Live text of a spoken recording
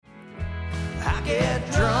I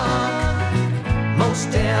get drunk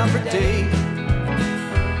most every day.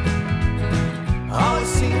 Always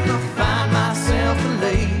seem to find myself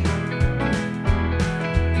late.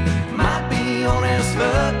 Might be on as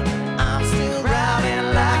fuck, I'm still riding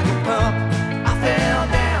like a pup. I fell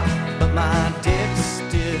down, but my dick's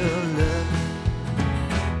still up.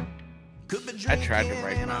 I tried to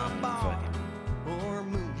write fucking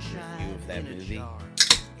review of that movie.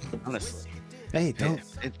 Honestly. Hey, don't.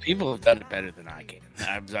 People have done it better than I can.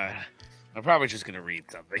 I'm probably just gonna read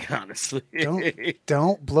something, honestly.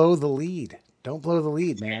 Don't blow the lead. Don't blow the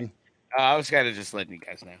lead, man. I was kind of just letting you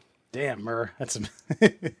guys know. Damn, Murr. That's some.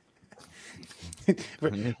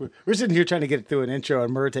 We're sitting here trying to get through an intro,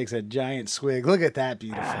 and Murr takes a giant swig. Look at that,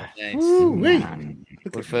 beautiful. Nice. Woo-wee.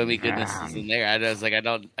 What foamy goodness is in there? I was like, I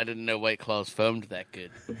didn't know White Claws foamed that good.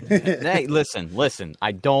 Hey, listen.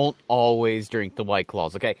 I don't always drink the White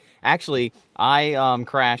Claws. Okay, actually, I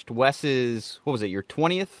crashed Wes's. What was it? Your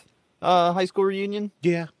 20th high school reunion?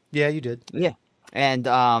 Yeah, you did. Yeah, and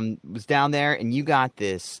was down there, and you got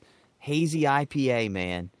this hazy IPA,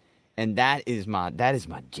 man, and that is my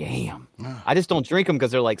jam. I just don't drink them because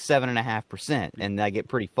they're like 7.5%, and I get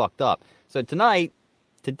pretty fucked up. So today,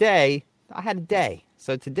 I had a day.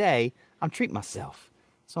 So today, I'm treating myself.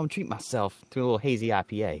 So I'm treating myself to a little hazy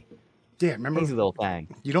IPA. Yeah, remember? Hazy little thing.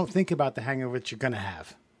 You don't think about the hangover that you're going to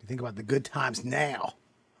have. You think about the good times now.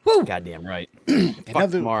 Woo! Goddamn right. Fuck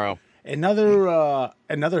tomorrow. Another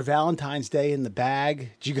Valentine's Day in the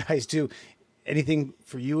bag. Did you guys do anything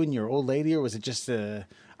for you and your old lady, or was it just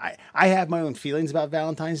I have my own feelings about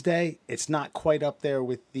Valentine's Day. It's not quite up there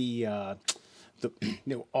with the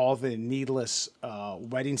all the needless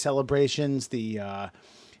wedding celebrations, the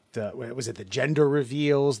gender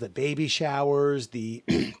reveals, the baby showers, the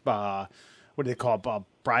what do they call it,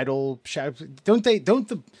 bridal showers? Don't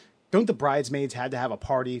the bridesmaids had to have a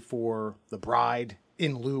party for the bride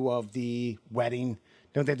in lieu of the wedding?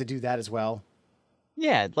 Don't they have to do that as well?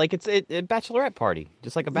 Yeah, like it's a bachelorette party,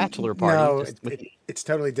 just like a bachelor party. No, it's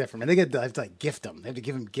totally different. And they have to like gift them. They have to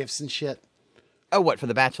give them gifts and shit. Oh, what, for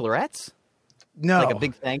the bachelorettes? No, like a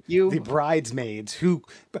big thank you. The bridesmaids,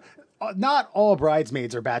 not all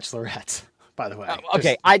bridesmaids are bachelorettes, by the way.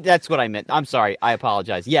 Okay, that's what I meant. I'm sorry. I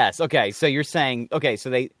apologize. Yes. Okay. So you're saying, okay, so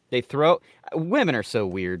they throw, women are so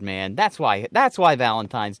weird, man. That's why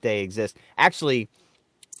Valentine's Day exists. Actually,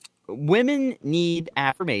 women need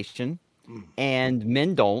affirmation and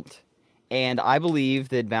men don't. And I believe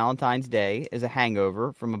that Valentine's Day is a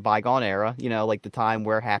hangover from a bygone era, like the time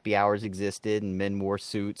where happy hours existed and men wore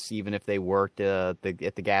suits, even if they worked at the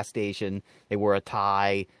gas station. They wore a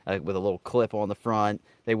tie with a little clip on the front.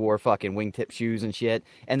 They wore fucking wingtip shoes and shit.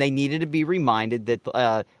 And they needed to be reminded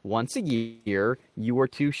that once a year, you were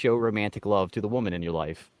to show romantic love to the woman in your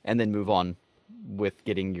life and then move on with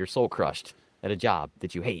getting your soul crushed at a job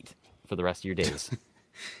that you hate for the rest of your days.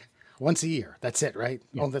 Once a year. That's it, right?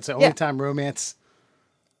 Yeah. Oh, that's the only time romance.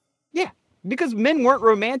 Yeah, because men weren't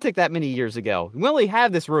romantic that many years ago. We only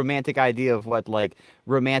have this romantic idea of what like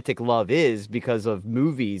romantic love is because of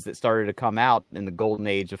movies that started to come out in the golden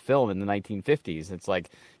age of film in the 1950s. It's like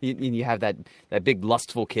you have that big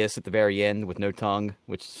lustful kiss at the very end with no tongue,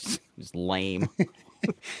 which is lame.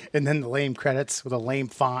 And then the lame credits with a lame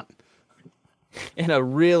font. In a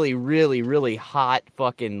really, really, really hot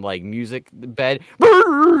fucking like music bed.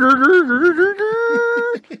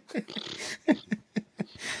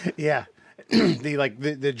 Yeah.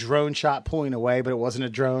 the drone shot pulling away, but it wasn't a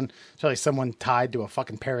drone. It's like someone tied to a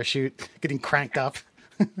fucking parachute getting cranked up.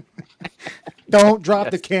 Don't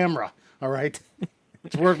drop the camera. All right.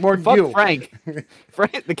 It's worth more than you. Frank.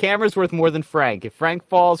 Frank. The camera's worth more than Frank. If Frank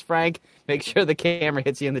falls, Frank, make sure the camera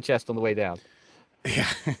hits you in the chest on the way down. Yeah.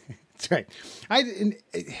 That's right.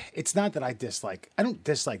 It's not that I don't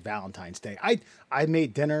dislike Valentine's Day. I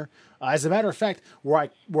made dinner. As a matter of fact, where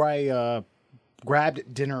I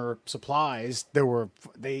grabbed dinner supplies,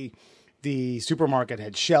 the supermarket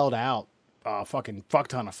had shelled out a fucking fuck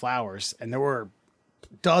ton of flowers, and there were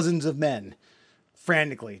dozens of men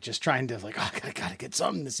frantically just trying to gotta get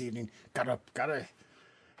something this evening. Gotta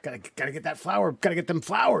get that flower. Gotta get them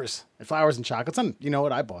flowers and chocolates. And you know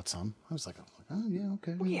what? I bought some. I was like, oh yeah,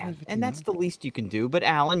 okay. Well, yeah, and that's the least you can do. But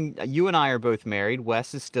Alan, you and I are both married.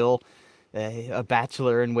 Wes is still a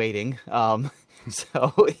bachelor in waiting.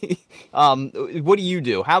 So, what do you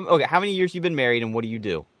do? How many years you been married, and what do you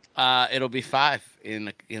do? It'll be 5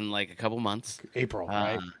 in like a couple months. April,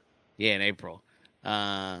 right? Yeah, in April.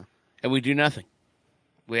 And we do nothing.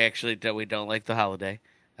 We don't like the holiday.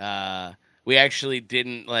 We actually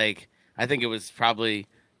didn't like. I think it was probably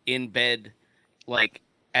in bed,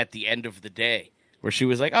 at the end of the day, where she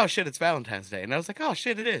was like, "Oh shit, it's Valentine's Day," and I was like, "Oh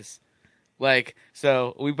shit, it is." Like,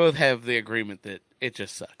 so we both have the agreement that it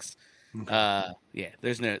just sucks. Yeah,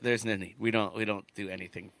 there's no need. We don't do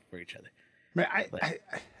anything for each other. Man,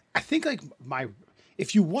 I think like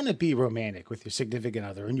if you want to be romantic with your significant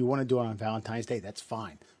other and you want to do it on Valentine's Day, that's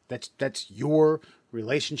fine. That's your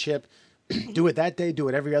relationship. Do it that day. Do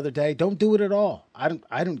it every other day. Don't do it at all. I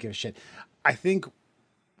don't give a shit. I think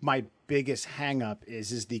my biggest hang up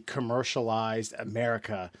is the commercialized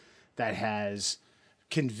America that has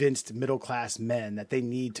convinced middle class men that they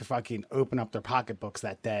need to fucking open up their pocketbooks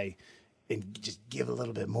that day and just give a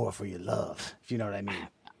little bit more for your love, if you know what I mean.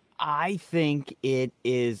 I think it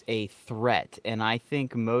is a threat, and I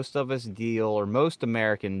think most of us most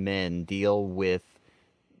American men deal with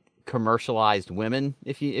commercialized women,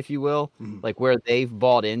 if you will, like where they've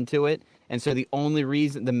bought into it. And so the only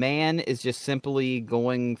reason the man is just simply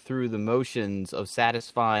going through the motions of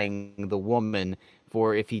satisfying the woman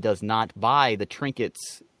for if he does not buy the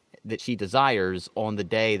trinkets that she desires on the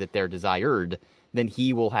day that they're desired, then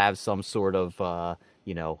he will have some sort of,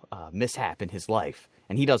 mishap in his life.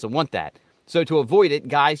 And he doesn't want that. So to avoid it,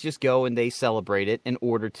 guys just go and they celebrate it in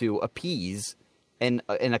order to appease and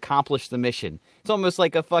accomplish the mission. It's almost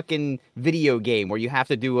like a fucking video game where you have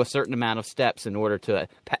to do a certain amount of steps in order to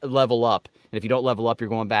level up. And if you don't level up, you're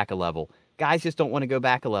going back a level. Guys just don't want to go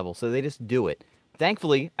back a level, so they just do it.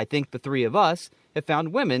 Thankfully, I think the three of us have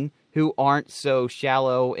found women who aren't so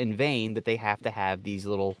shallow and vain that they have to have these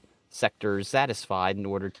little sectors satisfied in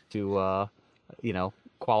order to,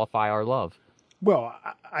 qualify our love. Well,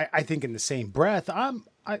 I think in the same breath, I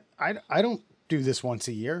don't do this once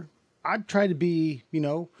a year. I try to be,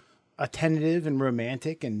 attentive and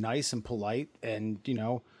romantic and nice and polite and, I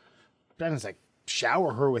don't like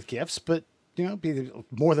shower her with gifts, but, be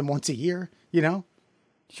more than once a year,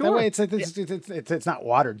 Sure. That way it's like it's not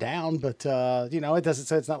watered down, but, it doesn't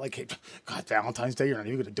say it's not like, hey, God, Valentine's Day, you're not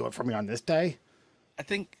even going to do it for me on this day. I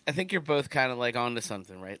think you're both kind of like onto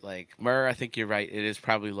something, right? Like Murr, I think you're right. It is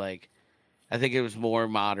probably like, I think it was more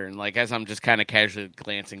modern. Like as I'm just kind of casually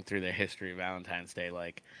glancing through the history of Valentine's Day,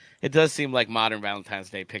 like it does seem like modern Valentine's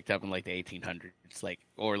Day picked up in like the 1800s,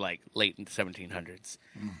 or late in the 1700s,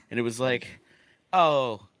 and it was like,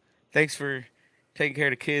 oh, thanks for taking care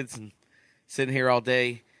of the kids and sitting here all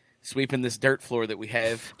day sweeping this dirt floor that we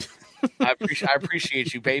have. I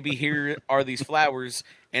appreciate you, baby. Here are these flowers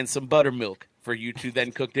and some buttermilk for you to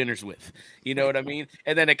then cook dinners with. You know what I mean?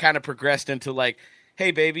 And then it kind of progressed into like,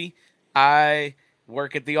 hey, baby, I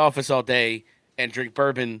work at the office all day and drink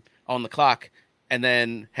bourbon on the clock and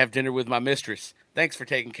then have dinner with my mistress. Thanks for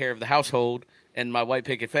taking care of the household and my white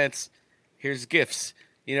picket fence. Here's gifts.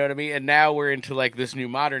 You know what I mean? And now we're into like this new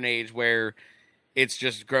modern age where it's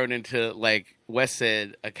just grown into, like Wes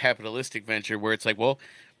said, a capitalistic venture where it's like, well,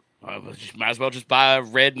 might as well just buy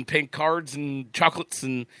red and pink cards and chocolates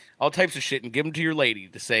and all types of shit and give them to your lady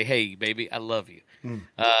to say, hey, baby, I love you.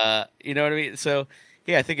 You know what I mean? So,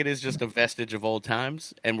 yeah, I think it is just a vestige of old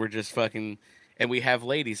times, and we're just fucking – and we have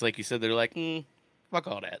ladies, like you said, they're like, fuck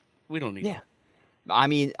all that. We don't need it. I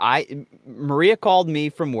mean, Maria called me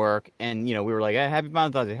from work, and, we were like, hey, happy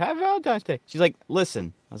Valentine's Day. Happy Valentine's Day. She's like,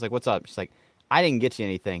 listen. I was like, what's up? She's like, I didn't get you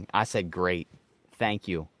anything. I said, great. Thank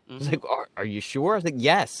you. She's like, are you sure? I was like,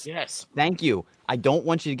 yes. Yes. Thank you. I don't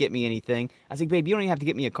want you to get me anything. I was like, babe, you don't even have to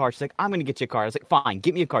get me a card. She's like, I'm going to get you a card. I was like, fine,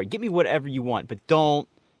 get me a card. Get me whatever you want, but don't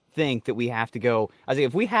think that we have to go. I was like,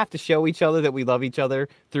 if we have to show each other that we love each other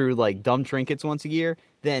through like dumb trinkets once a year,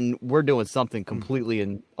 then we're doing something completely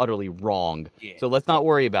and utterly wrong. Yeah. So let's not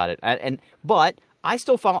worry about it. But I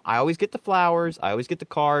still follow. I always get the flowers. I always get the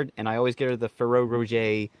card, and I always get her the Ferrero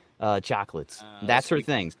Rocher chocolates. That's her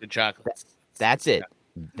things. The chocolates. That's it.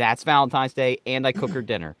 That's Valentine's Day, and I cook her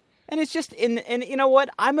dinner. And it's just, and you know what?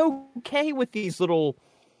 I'm okay with these little.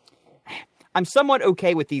 I'm somewhat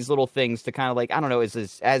okay with these little things to kind of like, I don't know,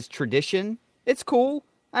 as tradition. It's cool.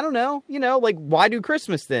 I don't know. Like, why do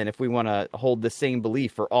Christmas then if we want to hold the same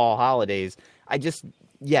belief for all holidays?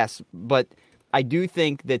 Yes, but I do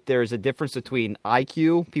think that there's a difference between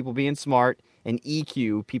IQ, people being smart, and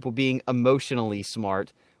EQ, people being emotionally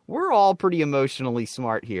smart. We're all pretty emotionally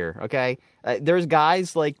smart here, okay? There's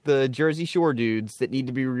guys like the Jersey Shore dudes that need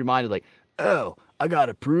to be reminded, like, oh, I got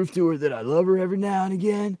to prove to her that I love her every now and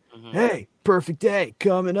again. Mm-hmm. Hey, perfect day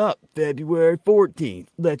coming up, February 14th.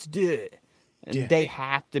 Let's do it. Yeah. They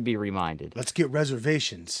have to be reminded. Let's get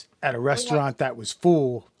reservations at a restaurant that was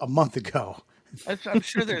full a month ago. I'm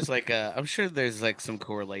sure there's like some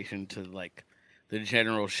correlation to like the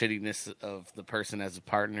general shittiness of the person as a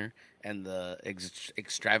partner and the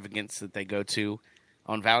extravagance that they go to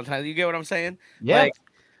on Valentine's. You get what I'm saying? Yeah.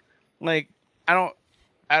 Like I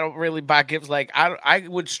don't really buy gifts. Like I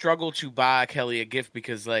would struggle to buy Kelly a gift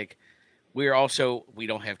because like we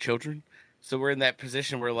don't have children, so we're in that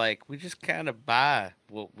position where like we just kind of buy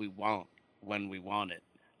what we want when we want it.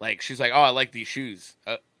 Like she's like, oh, I like these shoes.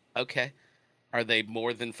 Okay, are they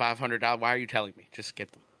more than $500? Why are you telling me? Just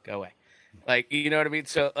get them. Go away. Like, you know what I mean?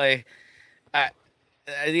 So like, yeah,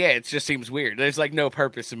 it just seems weird. There's like no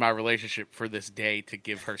purpose in my relationship for this day to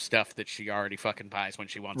give her stuff that she already fucking buys when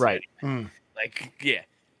she wants Right. it. Anyway. Like, yeah.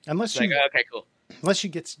 Unless Like, you okay, cool. unless you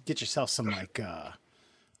get yourself some like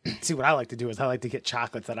see what I like to do is I like to get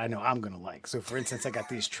chocolates that I know I'm gonna like. So for instance, I got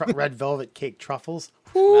these red velvet cake truffles.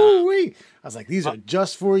 Woo-wee. I was like, these are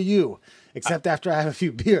just for you. Except after I have a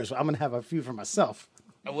few beers, I'm gonna have a few for myself.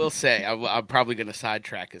 I will say I'm probably going to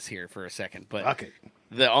sidetrack us here for a second, but Okay.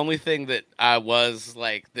 the only thing that I was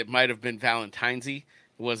like that might have been Valentine's-y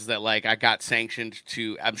was that like I got sanctioned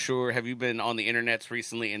to. I'm sure. Have you been on the internets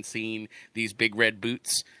recently and seen these big red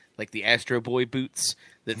boots, like the Astro Boy boots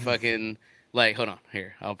that fucking like? Hold on,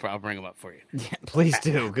 here I'll bring them up for you. Yeah, please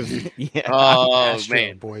do, because yeah. Oh Astro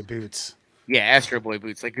man, Boy boots. yeah, Astro Boy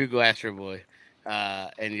boots. Like Google Astro Boy,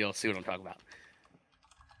 and you'll see what I'm talking about.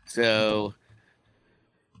 So.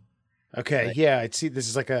 Okay, yeah, I'd see this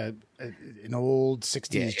is like an old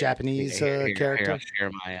 60s Japanese Here, character. I'll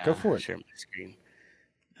share my, Go for it. Share my screen.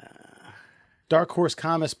 Dark Horse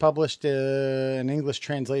Comics published an English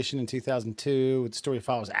translation in 2002. The story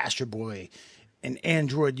follows Astro Boy, an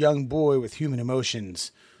android young boy with human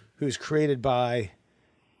emotions, who's created by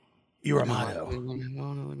Uramoto.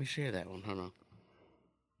 No, let me share that one. Hold on.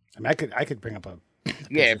 I mean, I could bring up a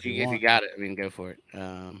Yeah, if if you got it, I mean, go for it.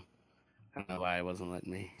 I don't know why it wasn't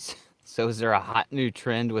letting me. So is there a hot new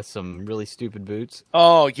trend with some really stupid boots?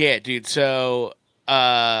 Oh yeah, dude. So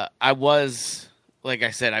I was, like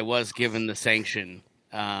I said, I was given the sanction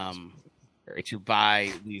to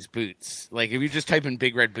buy these boots. Like if you just type in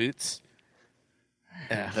big red boots.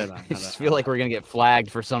 Hold on, I just feel like we're gonna get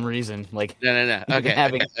flagged for some reason. Like No. Okay,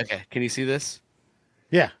 having- okay. Can you see this?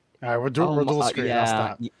 Yeah. All right, we're dual screen. yeah. I'll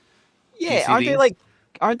stop. you Yeah, see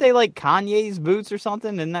aren't they like Kanye's boots or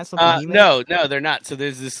something? Isn't that something? He made? No, they're not. So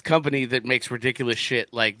there's this company that makes ridiculous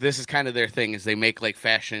shit. Like this is kind of their thing. Is they make like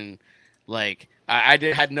fashion. Like I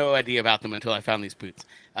had no idea about them until I found these boots.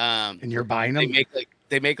 And you're buying them?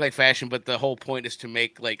 They make like fashion, but the whole point is to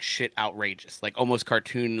make like shit outrageous, like almost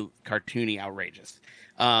cartoony outrageous.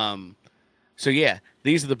 So yeah,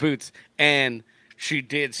 these are the boots, and she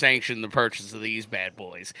did sanction the purchase of these bad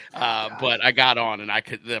boys. But I got on, and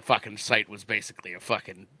the fucking site was basically a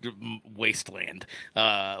fucking wasteland.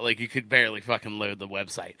 Like you could barely fucking load the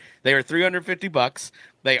website. They are $350.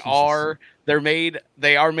 They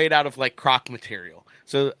are made out of like croc material.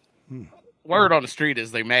 So word on the street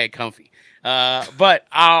is they're mad comfy. But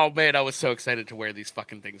oh man, I was so excited to wear these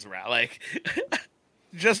fucking things around. Like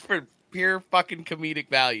just for pure fucking comedic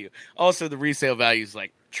value. Also, the resale value is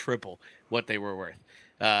like triple what they were worth.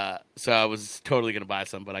 So I was totally gonna buy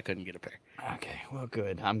some, but I couldn't get a pair. Okay, well,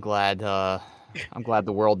 good. I'm glad the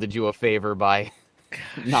world did you a favor by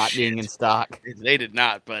not being in stock. They did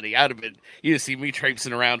not, buddy. I'd have been. You'd see me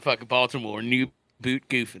traipsing around fucking Baltimore, new boot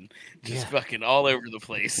goofing, just fucking all over the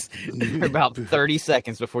place. For about 30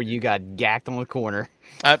 seconds before you got gacked on the corner.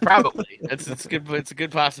 Probably. It's good. It's a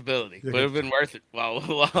good possibility. Would have been worth it while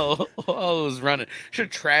I was running.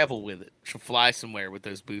 Should travel with it. Should fly somewhere with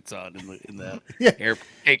those boots on in the Yeah. air.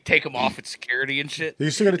 Take them off at security and shit. Are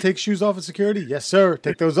you still going to take shoes off at security? Yes, sir.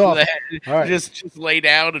 Take those off. All right. Just lay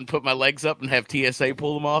down and put my legs up and have TSA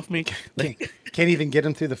pull them off me. Can't even get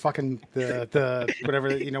them through the fucking the whatever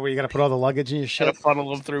where you got to put all the luggage in your shit. Gotta funnel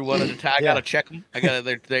them through one at a time. I Yeah. gotta check them.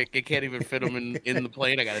 They can't even fit them in the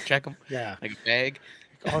plane. I gotta check them. Yeah. Like a bag.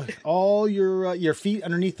 All your feet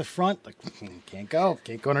underneath the front. Like can't go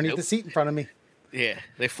underneath Nope. the seat in front of me. Yeah,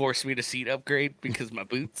 they forced me to seat upgrade because of my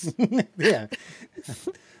boots. Yeah.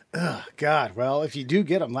 Oh God. Well, if you do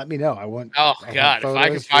get them, let me know. I want. Oh I want God, if I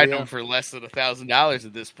photos could find you. them for less than $1,000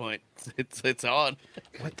 at this point, it's on.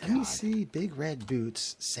 What? Let me see. Big red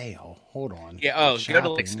boots sale. Hold on. Yeah. Oh, go to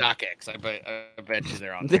like Shopping. StockX. I bet you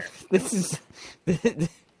they're on there. This is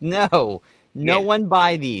no Yeah. one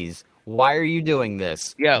buy these. Why are you doing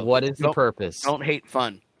this? Yo, what is the don't- purpose? Don't hate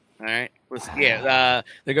fun. All right. Yeah.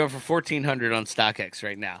 They're going for $1,400 on StockX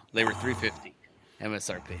right now. They were $350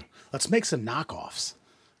 MSRP. Let's make some knockoffs.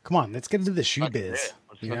 Come on, let's get into the shoe Fucking biz. do it.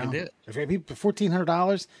 Let's you fucking know? do it. If it be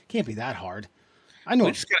 $1,400, can't be that hard. I know.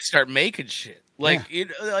 We just gotta start making shit. Like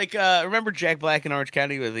remember Jack Black in Orange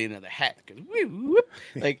County with the hat that goes, whoop, whoop.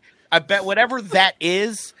 Like I bet whatever that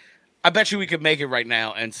is, I bet you we could make it right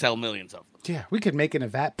now and sell millions of them. Yeah, we could make an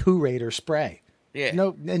Avat Poo Raider spray. Yeah.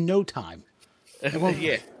 No, in no time. won't-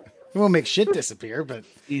 Yeah. It won't make shit disappear, but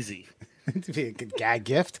Easy. it'd be a good gag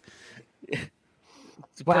gift.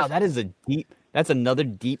 Wow, that's another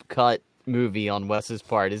deep cut movie on Wes's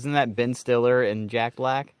part. Isn't that Ben Stiller and Jack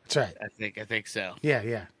Black? That's right. I think so.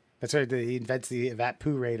 Yeah. That's right. He invents the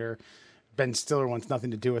Evaporator. Ben Stiller wants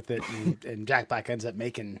nothing to do with it, and Jack Black ends up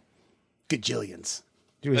making gajillions.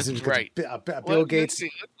 That's right. Bill Gates.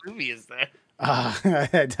 What movie is that?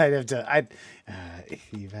 I'd have to.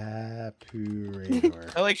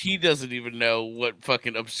 Evaporator. I like he doesn't even know what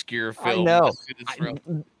fucking obscure film. I know. this is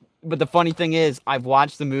from. But the funny thing is, I've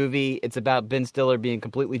watched the movie. It's about Ben Stiller being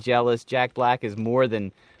completely jealous. Jack Black is more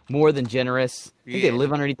than generous. I think they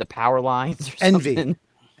live underneath the power lines or Envy. something.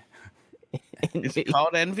 Is it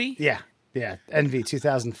called Envy? Yeah. Envy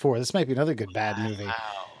 2004. This might be another good bad movie. Wow.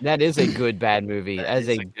 That is a good bad movie. That As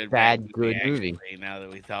is a good movie. actually, now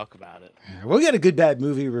that we talk about it. We'll get a good bad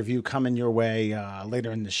movie review coming your way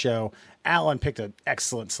later in the show. Alan picked an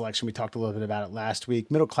excellent selection. We talked a little bit about it last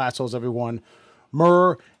week. Middle Class Souls, everyone.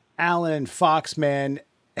 Murr, Alan, Foxman.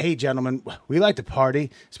 Hey, gentlemen, we like to party,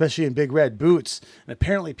 especially in big red boots. And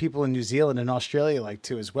apparently people in New Zealand and Australia like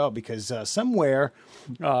to as well, because somewhere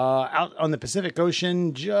out on the Pacific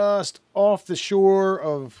Ocean, just off the shore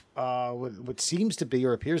of what seems to be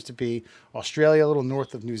or appears to be Australia, a little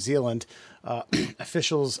north of New Zealand,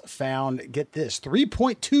 officials found, get this,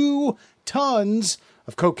 3.2 tons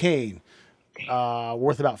of cocaine.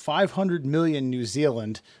 Worth about 500 million New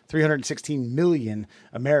Zealand, 316 million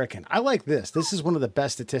American. I like this. This is one of the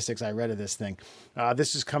best statistics I read of this thing.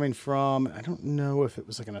 This is coming from, I don't know if it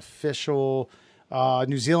was like an official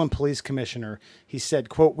New Zealand police commissioner. He said,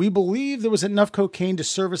 quote, "We believe there was enough cocaine to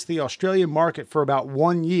service the Australian market for about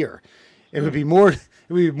 1 year. It would be more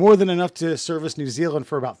than enough to service New Zealand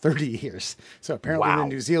for about 30 years. So apparently the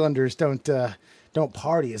New Zealanders don't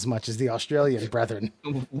party as much as the Australian brethren.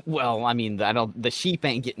 Well, I mean, the sheep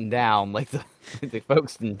ain't getting down like the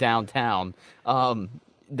folks in downtown.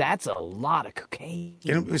 That's a lot of cocaine.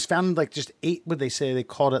 It was found like just 8, what they say, they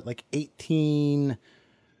called it like 18,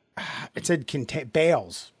 it said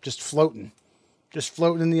bales just floating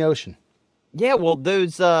in the ocean. Yeah, well,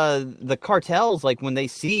 those the cartels, like when they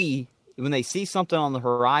see something on the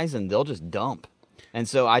horizon, they'll just dump. And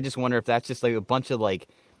so I just wonder if that's just like a bunch of like.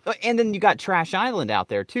 And then you got Trash Island out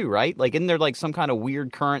there too, right? Like, isn't there like some kind of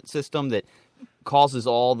weird current system that causes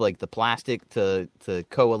all like the plastic to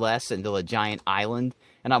coalesce into a giant island?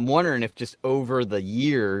 And I'm wondering if just over the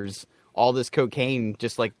years, all this cocaine,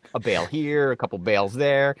 just like a bale here, a couple bales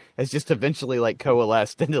there, has just eventually like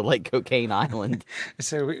coalesced into like Cocaine Island.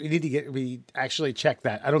 So we actually check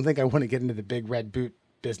that. I don't think I want to get into the big red boot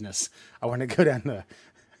business. I want to go down to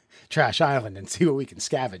Trash Island and see what we can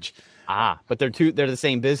scavenge. But they're the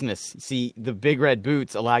same business. See, the big red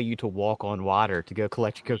boots allow you to walk on water to go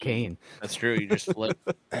collect your cocaine. That's true. You just flip.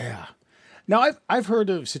 Yeah. Now I've heard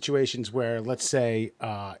of situations where, let's say,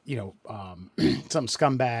 some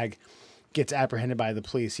scumbag gets apprehended by the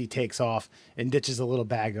police. He takes off and ditches a little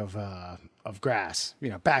bag of grass.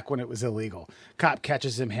 Back when it was illegal. Cop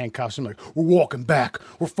catches him, handcuffs him, like, "We're walking back.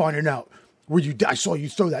 We're finding out where you. I saw you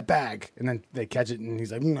throw that bag." And then they catch it, and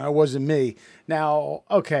he's like, "That wasn't me." Now,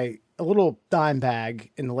 okay. A little dime bag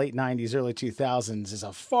in the late 90s, early 2000s is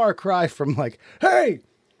a far cry from like, "Hey,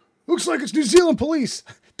 looks like it's New Zealand police.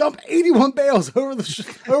 Dump 81 bales over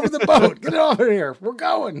the boat. Get it over here. We're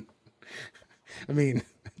going." I mean,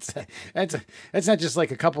 that's not just like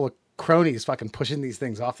a couple of cronies fucking pushing these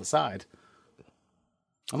things off the side.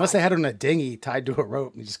 Unless they had it on a dinghy tied to a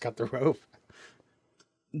rope and you just cut the rope.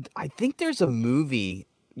 I think there's a movie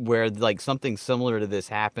where like something similar to this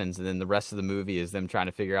happens, and then the rest of the movie is them trying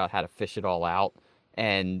to figure out how to fish it all out.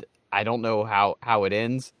 And I don't know how it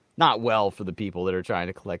ends. Not well for the people that are trying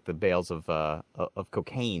to collect the bales of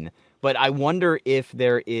cocaine. But I wonder if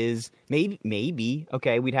there is maybe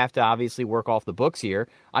okay, we'd have to obviously work off the books here.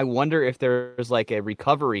 I wonder if there's like a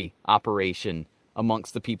recovery operation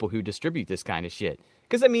amongst the people who distribute this kind of shit.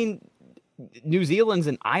 Because I mean, New Zealand's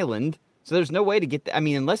an island. So there's no way to get. I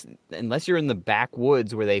mean, unless you're in the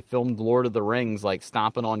backwoods where they filmed Lord of the Rings, like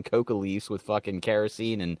stomping on coca leaves with fucking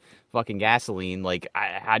kerosene and fucking gasoline. Like,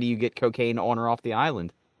 how do you get cocaine on or off the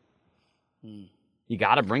island? You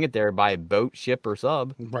got to bring it there by boat, ship, or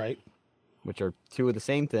sub, right? Which are two of the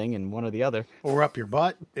same thing and one or the other. Or up your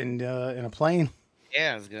butt in a plane.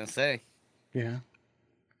 Yeah, I was gonna say.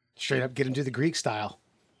 Straight up, get into the Greek style.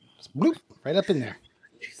 Just bloop, right up in there.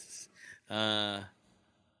 Jesus.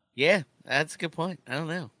 Yeah, that's a good point. I don't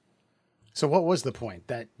know. So what was the point?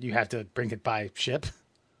 That you have to bring it by ship?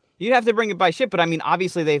 You'd have to bring it by ship, but I mean,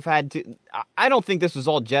 obviously they've had to. I don't think this was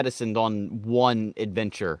all jettisoned on one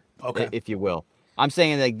adventure, if you will. I'm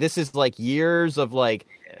saying like this is like years of like,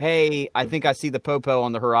 hey, I think I see the popo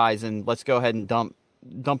on the horizon. Let's go ahead and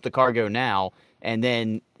dump the cargo now. and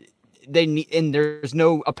then there's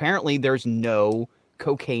no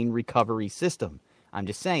cocaine recovery system. I'm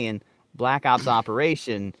just saying, Black Ops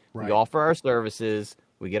operation. Right. We offer our services.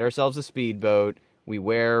 We get ourselves a speedboat. We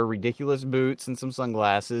wear ridiculous boots and some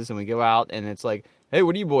sunglasses, and we go out, and it's like, hey,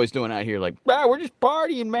 what are you boys doing out here? Like, we're just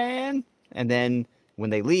partying, man. And then when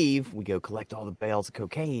they leave, we go collect all the bales of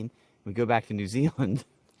cocaine. We go back to New Zealand,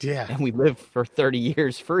 Yeah. and we live for 30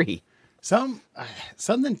 years free.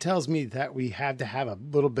 Something tells me that we have to have a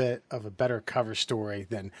little bit of a better cover story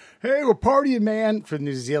than, hey, we're partying, man, for the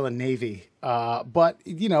New Zealand Navy. But,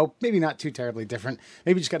 maybe not too terribly different.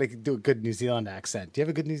 Maybe just got to do a good New Zealand accent. Do you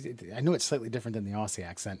have a good I know it's slightly different than the Aussie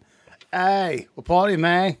accent. Hey, we're partying,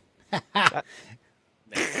 man.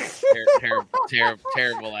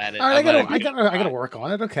 Terrible at it. All right, I gotta work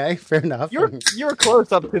on it. Okay, fair enough. You're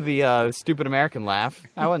close up to the stupid American laugh.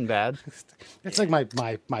 That wasn't bad. It's like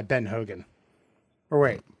my Ben Hogan. Or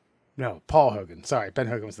wait, no, Paul Hogan. Sorry, Ben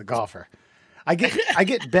Hogan was the golfer. I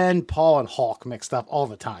get Ben, Paul, and Hawk mixed up all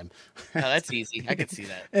the time. Oh, that's easy. I can see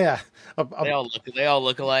that. Yeah, They all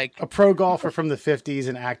look alike. a pro golfer from the 50s,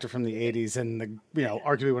 an actor from the 80s, and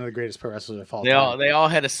arguably one of the greatest pro wrestlers of all time. They all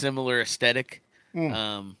had a similar aesthetic.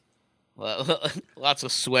 Lots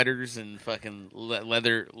of sweaters and fucking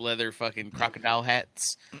leather fucking crocodile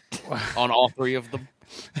hats on all three of them.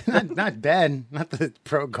 not Ben, not the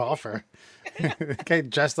pro golfer. Okay,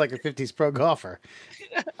 dressed like a 50s pro golfer.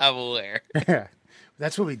 I'm aware. Yeah,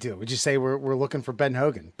 that's what we do. We just say we're looking for Ben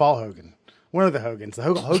Hogan, Paul Hogan, one of the Hogans, the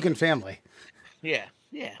Hogan family. Yeah,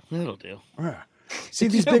 that'll do. See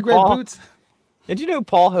these know big red Paul- boots? Did you know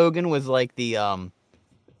Paul Hogan was like the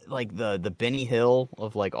Benny Hill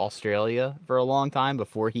of like Australia for a long time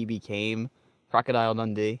before he became Crocodile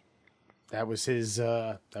Dundee? That was his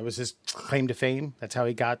claim to fame. That's how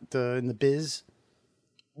he got in the biz.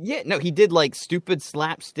 Yeah, no, he did like a stupid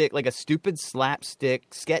slapstick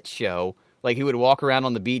sketch show. Like he would walk around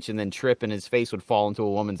on the beach and then trip and his face would fall into a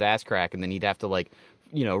woman's ass crack and then he'd have to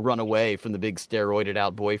run away from the big steroided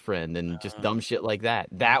out boyfriend and just dumb shit like that.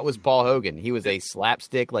 That was Paul Hogan. He was a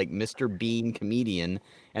slapstick like Mr. Bean comedian.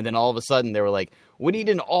 And then all of a sudden they were like, we need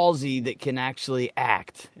an Aussie that can actually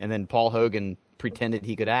act. And then Paul Hogan pretended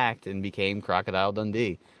he could act and became Crocodile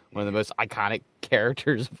Dundee, one of the most iconic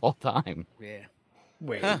characters of all time. Yeah.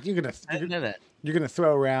 Wait, I you're didn't know that. gonna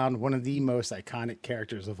throw around one of the most iconic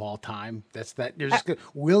characters of all time. You're just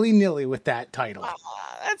willy nilly with that title. I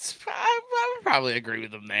would probably agree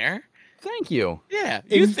with him there. Thank you. Yeah.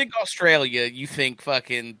 You think Australia, you think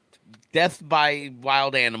fucking Death by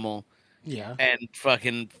Wild Animal Yeah. and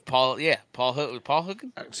fucking Paul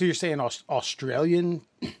Hogan? So you're saying Australian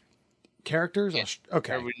characters? Yeah.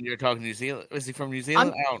 Okay. Or when you're talking New Zealand. Is he from New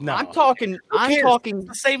Zealand? I don't know. I'm talking It's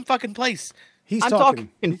the same fucking place. He's I'm talking.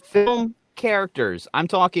 talking film characters. I'm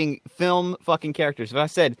talking film fucking characters. If I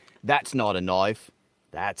said, that's not a knife,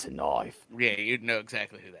 that's a knife. Yeah, you'd know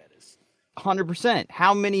exactly who that is. 100%.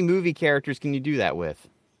 How many movie characters can you do that with?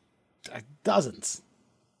 Dozens.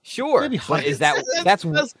 Sure. Maybe But is hundreds. that's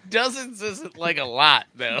Dozens isn't like a lot,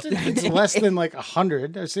 though. It's less than like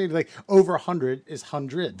 100. I say like over 100 is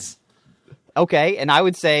hundreds. okay, and I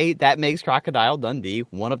would say that makes Crocodile Dundee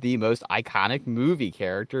one of the most iconic movie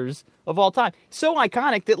characters of all time. So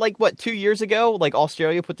iconic that 2 years ago,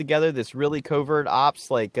 Australia put together this really covert ops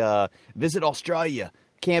Visit Australia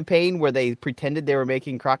campaign where they pretended they were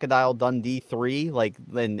making Crocodile Dundee 3,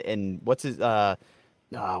 and what's his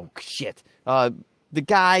the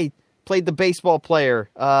guy played the baseball player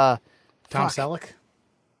Tom fuck. Selleck.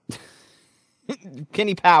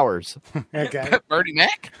 Kenny Powers. Okay. Bernie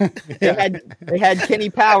Mac? They had Kenny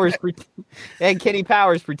Powers. They had Kenny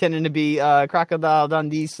Powers pretending to be Crocodile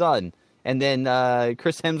Dundee's son, and then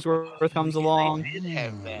Chris Hemsworth comes along. They did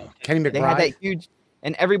have that. Kenny They had that McBride. huge,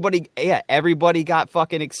 and everybody got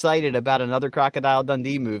fucking excited about another Crocodile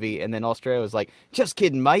Dundee movie, and then Australia was like, "Just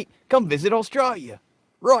kidding, mate. Come visit Australia,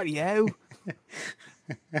 rightio."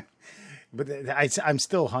 But I'm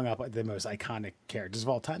still hung up at the most iconic characters of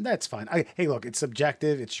all time. That's fine. Hey, look, it's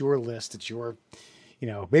subjective. It's your list. It's your,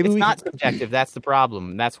 maybe It's we not subjective. That's the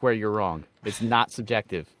problem. That's where you're wrong. It's not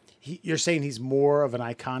subjective. You're saying he's more of an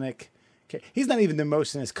iconic. He's not even the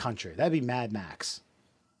most in his country. That'd be Mad Max.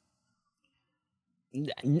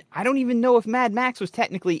 I don't even know if Mad Max was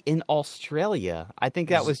technically in Australia. I think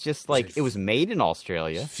that was just it was made in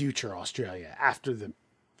Australia. Future Australia after the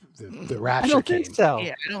I rapture don't came. think so.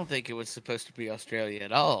 Yeah, I don't think it was supposed to be Australia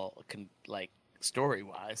at all,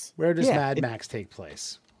 story-wise. Where does Yeah, Mad Max take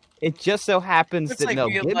place? It just so happens That's that like Mel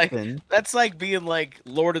being Gibson. like that's like being like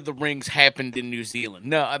Lord of the Rings happened in New Zealand.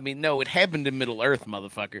 No, I mean no, it happened in Middle Earth,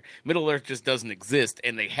 motherfucker. Middle Earth just doesn't exist,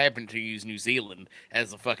 and they happen to use New Zealand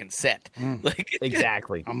as a fucking set. Like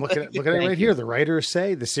Exactly. I'm looking at it right here. The writers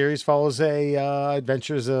say the series follows a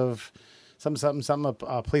adventures of some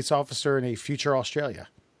a police officer in a future Australia.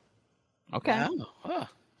 Okay. Oh, huh.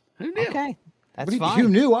 Who knew? Okay. That's What do you, fine. you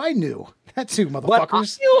knew I knew. That's who,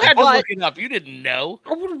 motherfuckers. You had to But- look it up. You didn't know.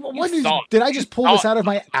 What You thought. did I just pull this thought. out of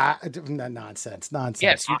my nonsense?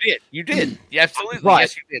 Yes, you did. You did. Yeah, absolutely. But-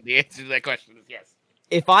 Yes, you did. The answer to that question is yes.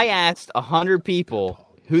 If I asked 100 people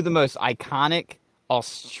who the most iconic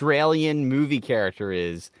Australian movie character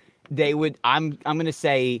is, they would. I'm going to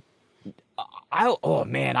say. Oh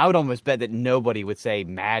man, I would almost bet that nobody would say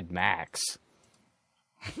Mad Max.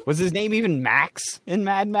 Was his name even Max in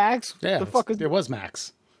Mad Max? Yeah, the fuck was it was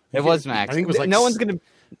Max. It was Max. I think it was like no one's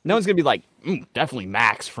gonna be like definitely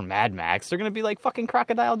Max from Mad Max. They're gonna be like fucking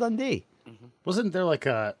Crocodile Dundee. Wasn't there like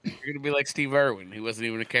a? You're gonna be like Steve Irwin. He wasn't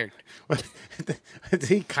even a character.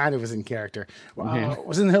 He kind of was in character.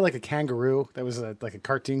 Wasn't there like a kangaroo that was like a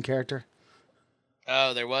cartoon character?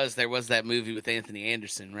 Oh, there was that movie with Anthony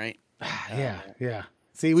Anderson, right? Yeah.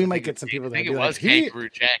 See, we might get some people I that think be it was like, "He- Kangaroo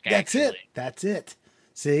Jack. That's Actually. That's it.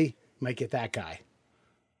 See, might get that guy.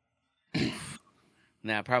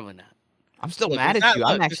 No, probably not. I'm still Look, mad there's at not- you.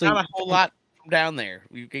 look, I'm there's actually, not a whole lot from down there.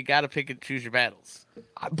 You got to pick and choose your battles.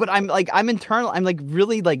 but I'm like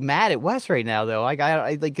really like mad at Wes right now though. I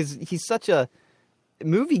like because he's such a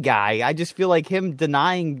movie guy. I just feel like him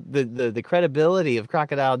denying the credibility of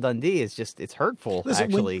Crocodile Dundee is just it's hurtful. Listen,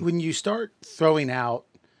 actually, when you start throwing out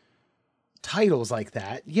titles like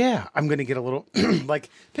that, yeah, I'm going to get a little like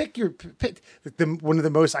pick one of the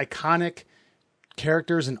most iconic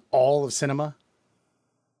characters in all of cinema.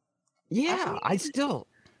 yeah, I can't.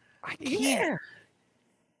 Yeah.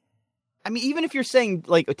 I mean, even if you're saying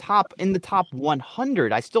like in the top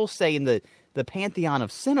 100, I still say in the pantheon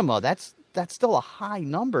of cinema, that's still a high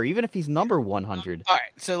number, even if he's number 100. All right.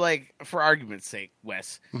 So, like, for argument's sake,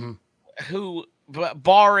 Wes, who,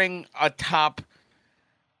 barring a top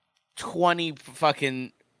 20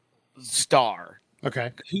 fucking star,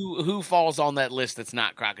 Okay, who falls on that list that's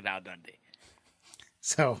not Crocodile Dundee?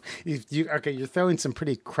 so you're throwing some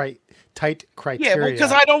pretty tight Yeah, criteria.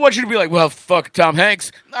 because I don't want you to be like, well, fuck Tom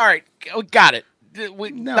Hanks. All right, got it. No.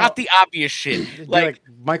 Not the obvious shit. It'd be Like, like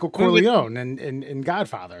Michael Corleone in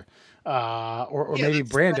Godfather, or Yeah, maybe that's-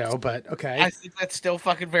 Brando. But okay, I think that's still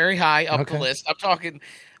fucking very high up Okay. the list. I'm talking,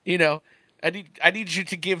 I need you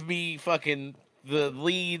to give me fucking the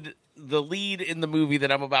lead in the movie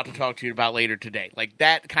that I'm about to talk to you about later today. Like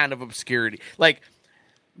that kind of obscurity. Like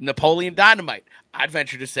Napoleon Dynamite, I'd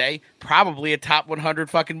venture to say probably a top 100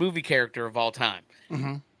 fucking movie character of all time.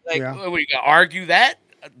 Like, Yeah. what, you gonna argue that?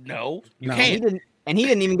 No, you No. can't. He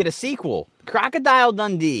didn't even get a sequel. Crocodile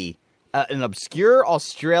Dundee, an obscure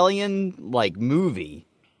Australian like movie,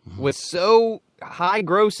 was so high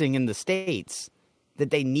grossing in the States that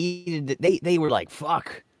they were like,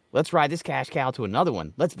 fuck, let's ride this cash cow to another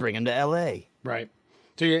one. Let's bring him to LA. right.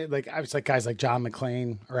 So you're like, I was like, guys like John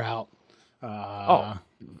McClane are out. I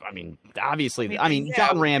mean, obviously, yeah.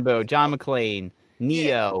 John Rambo, John McClane,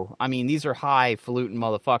 Neo. I mean, these are highfalutin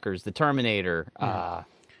motherfuckers. The Terminator. Yeah,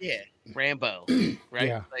 Rambo, right?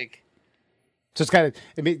 Yeah. Like, So it's kind of,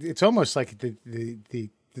 I mean, it's almost like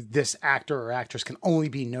this actor or actress can only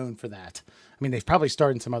be known for that. I mean, they've probably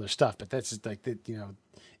starred in some other stuff, but that's just like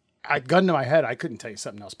gun to my head, I couldn't tell you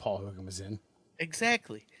something else Paul Hogan was in.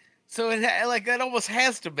 exactly. So that almost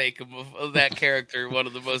has to make him of that character one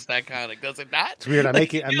of the most iconic, does it not? It's weird. I'm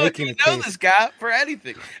making You a know case. this guy for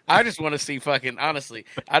anything. I just want to see fucking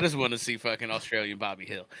Australian Bobby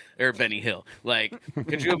Hill or Benny Hill. Like,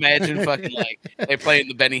 could you imagine fucking like they playing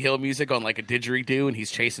the Benny Hill music on like a didgeridoo and he's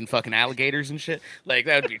chasing fucking alligators and shit? Like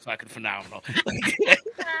that would be fucking phenomenal.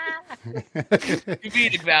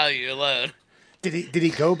 Comedic value alone. Did he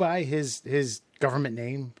go by his government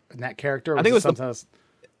name in that character? Or I think it was something else?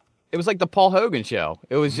 It was like the Paul Hogan show.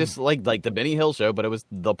 It was just like the Benny Hill show, but it was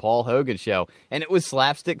the Paul Hogan show, and it was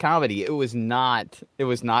slapstick comedy. It was not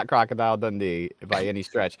Crocodile Dundee by any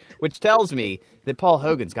stretch, which tells me that Paul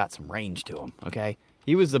Hogan's got some range to him. Okay,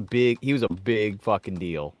 he was a big fucking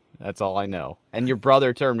deal. That's all I know. And your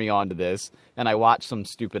brother turned me on to this, and I watched some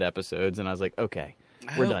stupid episodes, and I was like, okay,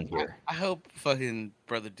 we're done here. I hope fucking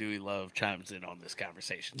Brother Dewey Love chimes in on this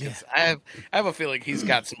conversation. Because I have a feeling he's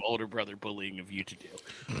got some older brother bullying of you to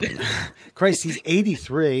do. Christ, he's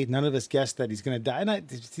 83. None of us guessed that he's going to die. And I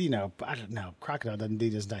don't know. Crocodile Dundee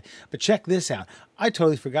doesn't die. But check this out. I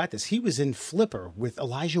totally forgot this. He was in Flipper with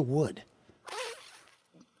Elijah Wood.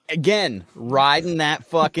 Again, riding that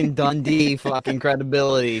fucking Dundee fucking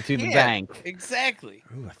credibility to the bank. Exactly.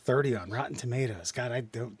 Ooh, a 30 on Rotten Tomatoes. God, I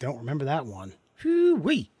don't remember that one.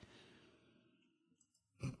 Whoo-wee.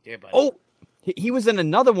 Yeah, buddy. Oh, he was in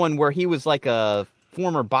another one where he was like a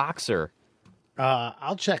former boxer.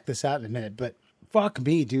 I'll check this out in a minute, but fuck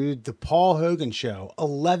me, dude. The Paul Hogan Show,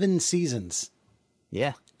 11 seasons.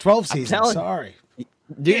 Yeah. 12 I'm seasons, telling- sorry.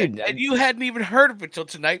 Dude, Yeah, and you hadn't even heard of it till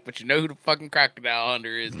tonight, but you know who the fucking Crocodile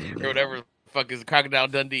Hunter is, or whatever the fuck is Crocodile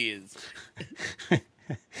Dundee is.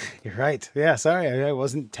 You're right. Yeah, sorry. I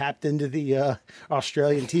wasn't tapped into the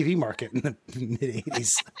Australian TV market in the mid-80s.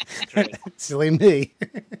 Silly me.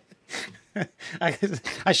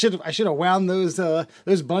 I should have wound those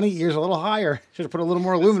bunny ears a little higher. Should have put a little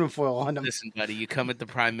more aluminum foil on them. Listen, buddy, you come at the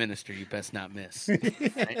Prime Minister, you best not miss.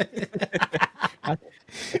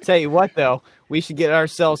 tell you what, though, we should get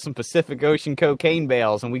ourselves some Pacific Ocean cocaine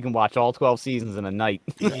bales, and we can watch all 12 seasons in a night.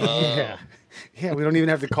 Yeah. Yeah, we don't even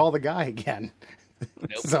have to call the guy again.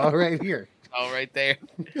 It's all right here. All right there.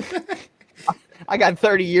 I got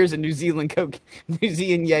 30 years of New Zealand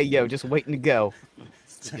yayo just waiting to go.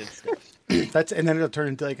 Good stuff. And then it'll turn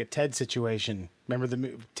into like a Ted situation. Remember the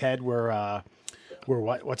movie Ted where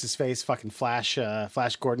what's his face? Fucking Flash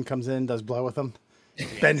Gordon comes in, does blow with him.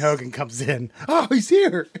 Ben Hogan comes in. Oh, he's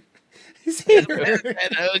here. He's here.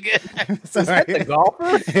 Ben Hogan. Sorry. The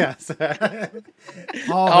golfer? Yes.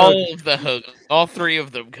 All of the Hogan. All three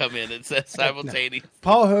of them come in and says simultaneous.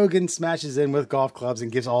 Paul Hogan smashes in with golf clubs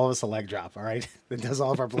and gives all of us a leg drop, all right? Then does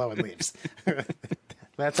all of our blow and leaves.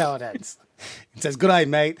 That's how it ends. It says, "Good night,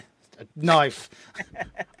 mate." A knife.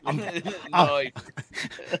 Nice.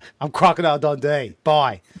 I'm Crocodile Dundee.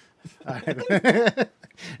 Bye. All right.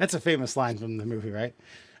 That's a famous line from the movie, right?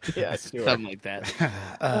 Yeah, sure. Something like that.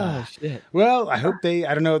 Oh, shit. Well, I hope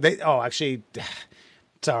I don't know. Actually,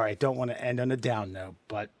 it's all right. Don't want to end on a down note,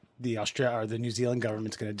 but the New Zealand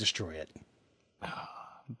government's going to destroy it.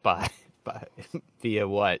 By via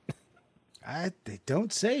what? They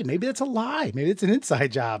don't say. Maybe that's a lie. Maybe it's an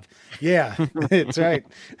inside job. Yeah, that's right.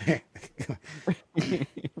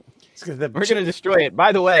 We're going to destroy it.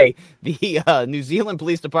 By the way, the New Zealand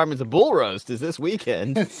Police Department's bull roast is this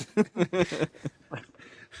weekend.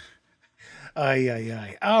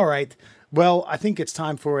 Ay. All right. Well, I think it's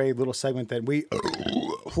time for a little segment that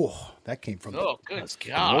that came from. Oh, good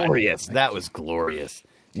God. Glorious. That was glorious.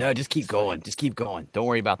 No, just keep going. Just keep going. Don't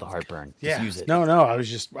worry about the heartburn. Just use it. No. I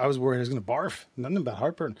was worried I was going to barf. Nothing about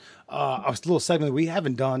heartburn. A little segment we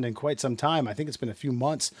haven't done in quite some time. I think it's been a few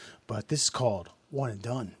months, but this is called One and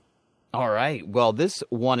Done. All right. Well, this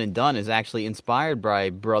one and done is actually inspired by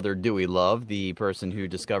Brother Dewey Love, the person who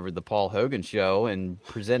discovered the Paul Hogan Show and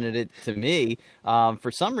presented it to me.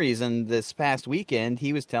 For some reason, this past weekend,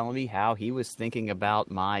 he was telling me how he was thinking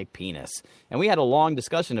about my penis. And we had a long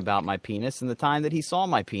discussion about my penis and the time that he saw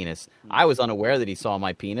my penis. I was unaware that he saw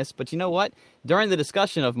my penis, but you know what? During the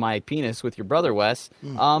discussion of my penis with your brother, Wes,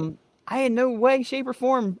 I in no way, shape, or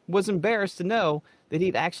form was embarrassed to know that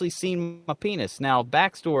he'd actually seen my penis. Now,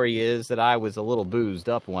 backstory is that I was a little boozed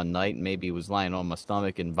up one night and maybe was lying on my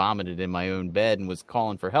stomach and vomited in my own bed and was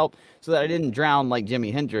calling for help so that I didn't drown like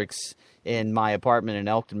Jimi Hendrix in my apartment in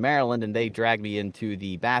Elkton, Maryland, and they dragged me into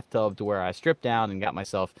the bathtub to where I stripped down and got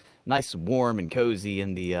myself nice, warm, and cozy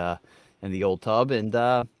in the old tub. And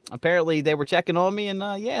apparently they were checking on me, and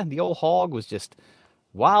the old hog was just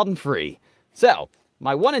wild and free. So,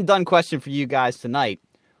 my one and done question for you guys tonight: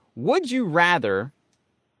 would you rather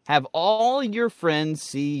have all your friends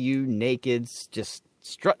see you naked, just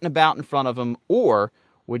strutting about in front of them, or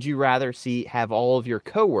would you rather have all of your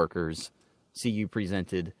coworkers see you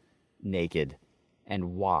presented naked,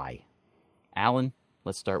 and why? Alan,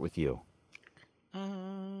 let's start with you.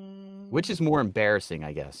 Which is more embarrassing,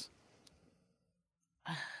 I guess?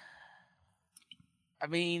 I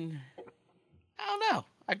mean, I don't know.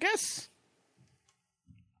 I guess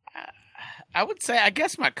I would say,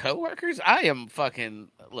 my coworkers. I am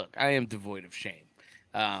devoid of shame.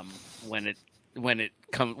 When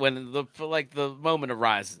the moment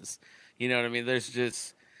arises, you know what I mean. There's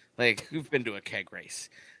just like, we've been to a keg race,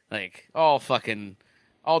 like all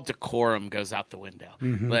decorum goes out the window,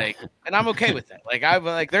 like, and I'm okay with that.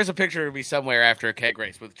 Like there's a picture of me somewhere after a keg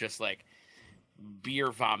race with just like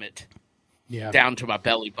beer vomit. Yeah. Down to my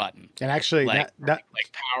belly button. And actually, like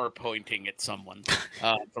power pointing at someone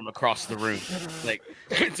from across the room. Like,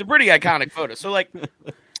 it's a pretty iconic photo. So, like,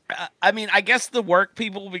 I mean, I guess the work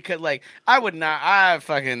people, because, like, I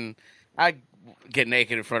get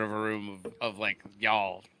naked in front of a room of like,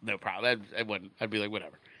 y'all, no problem. I'd be like,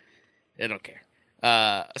 whatever. I don't care.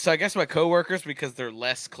 So I guess my coworkers, because they're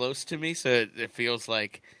less close to me, so it feels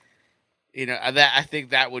like You know, that I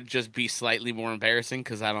think that would just be slightly more embarrassing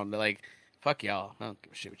because I don't like, fuck y'all. I don't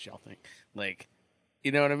give a shit what y'all think. Like,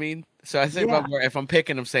 you know what I mean? So I think if I'm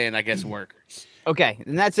picking, I'm saying I guess workers. Okay,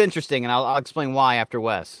 and that's interesting, and I'll explain why after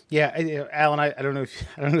Wes. Yeah, Alan, I don't know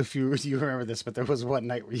if you remember this, but there was one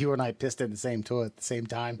night where you and I pissed in the same toilet at the same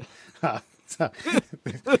time.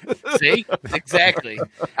 See, exactly.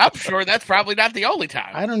 I'm sure that's probably not the only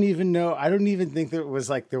time. I don't even know. I don't even think there was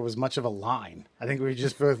much of a line. I think we were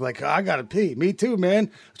just both like, oh, I gotta pee. Me too, man.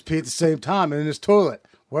 Let's pee at the same time in this toilet.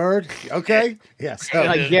 Word. Okay. Yeah. So.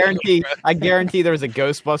 I guarantee there was a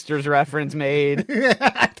Ghostbusters reference made. There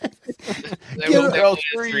was definitely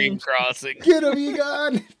a stream crossing. Get him,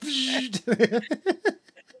 Egon.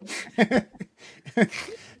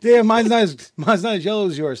 Damn, mine's not as yellow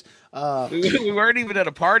as yours. We weren't even at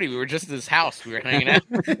a party. We were just in his house. We were hanging out.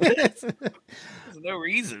 There's no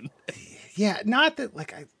reason. Yeah, not that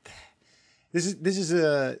like I. This is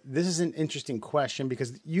an interesting question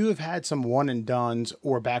because you have had some one and dones,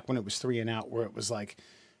 or back when it was 3 and out, where it was like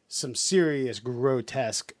some serious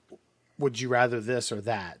grotesque. Would you rather this or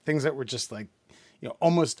that? Things that were just like,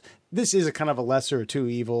 almost. This is a kind of a lesser of two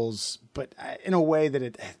evils, but in a way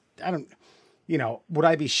that I don't. Would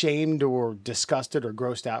I be shamed or disgusted or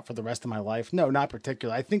grossed out for the rest of my life? No, not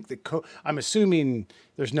particularly. I think I'm assuming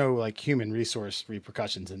there's no like human resource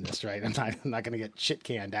repercussions in this, right? I'm not going to get shit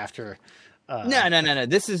canned after. No.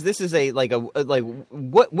 This is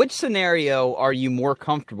which scenario are you more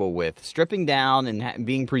comfortable with? Stripping down and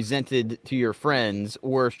being presented to your friends,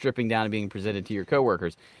 or stripping down and being presented to your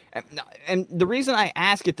coworkers? And the reason I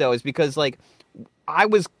ask it though is because like I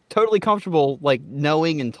was totally comfortable like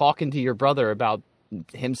knowing and talking to your brother about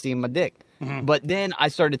him seeing my dick. Mm-hmm. But then I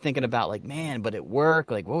started thinking about like, man, but at work,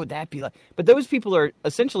 like what would that be like? But those people are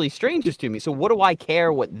essentially strangers to me. So what do I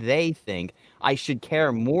care what they think? I should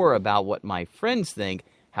care more about what my friends think.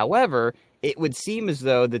 However, it would seem as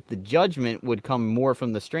though that the judgment would come more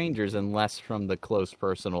from the strangers and less from the close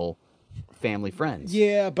personal family friends.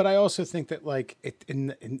 Yeah, but I also think that like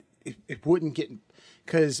it wouldn't get,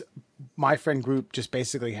 because my friend group just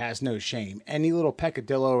basically has no shame. Any little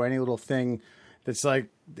peccadillo or any little thing that's like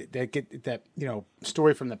that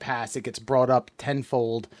story from the past, it gets brought up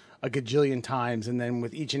tenfold a gajillion times, and then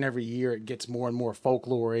with each and every year it gets more and more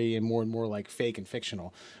folklore-y and more like fake and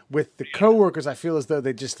fictional. With the coworkers, I feel as though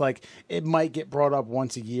they just like it might get brought up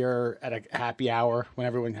once a year at a happy hour when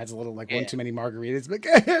everyone has a little like one too many margaritas. Like,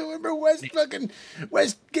 hey, remember Wes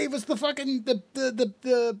gave us the fucking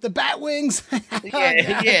the bat wings.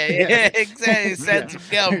 yeah, exactly. Said some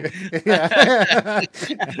gum.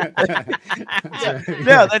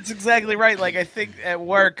 No, that's exactly right. Like I think at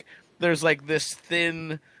work there's like this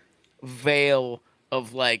thin veil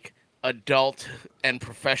of like adult and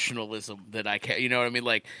professionalism that I can't, you know what I mean?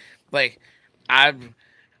 Like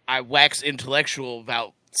I wax intellectual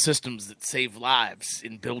about systems that save lives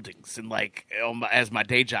in buildings and like as my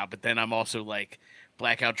day job, but then I'm also like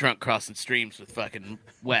blackout drunk crossing streams with fucking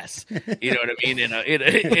Wes. You know what I mean?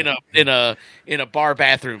 In a bar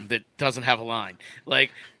bathroom that doesn't have a line.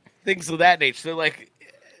 Like things of that nature. So like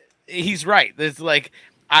he's right. There's like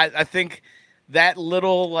I think that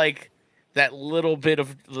little bit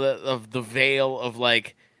of the veil of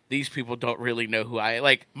like these people don't really know who I am.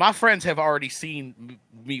 Like my friends have already seen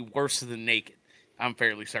me worse than naked. I'm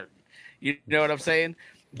fairly certain. You know what I'm saying?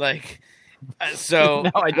 Like so.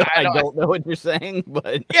 No, I don't know what you're saying,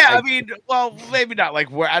 but yeah, I mean, well, maybe not like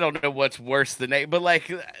where I don't know what's worse than naked, but like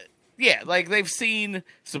yeah, like they've seen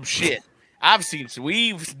some shit.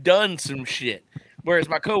 We've done some shit. Whereas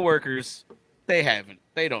my coworkers, they haven't.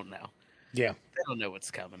 They don't know. Yeah, they don't know what's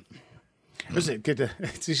coming.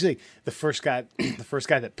 It's usually the first guy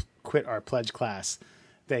that quit our pledge class.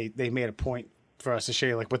 They made a point for us to show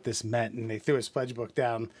you like what this meant, and they threw his pledge book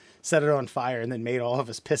down, set it on fire, and then made all of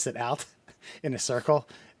us piss it out in a circle.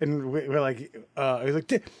 And we're like, he's like,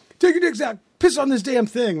 take your dicks out, piss on this damn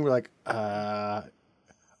thing. We're like,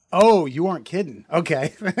 oh, you aren't kidding.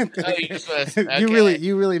 Okay. Okay.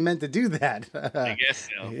 You really meant to do that. I guess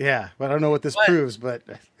so. Yeah, but I don't know what this proves, but.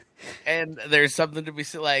 And there's something to be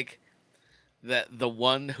said, like that the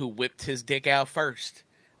one who whipped his dick out first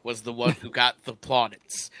was the one who got the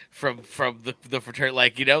plaudits from the fraternity.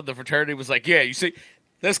 Like, the fraternity was like, yeah, you see,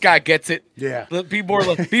 this guy gets it. Yeah. Be more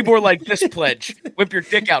like this pledge. Whip your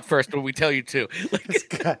dick out first when we tell you to. Like,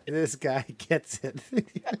 this guy gets it.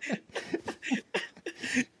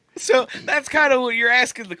 So that's kind of what you're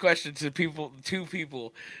asking the question to two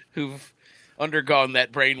people who've undergone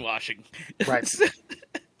that brainwashing. Right.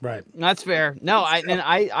 Right. That's fair. No,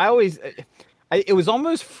 I always, it was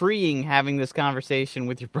almost freeing having this conversation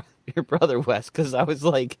with your brother Wes, because I was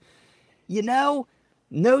like,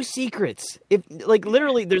 no secrets. If like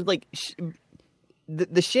literally, there's like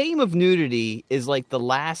the shame of nudity is like the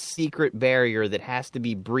last secret barrier that has to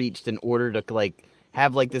be breached in order to like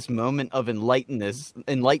have like this moment of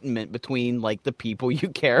enlightenment between like the people you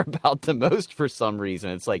care about the most for some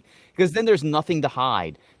reason. It's like, because then there's nothing to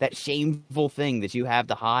hide. That shameful thing that you have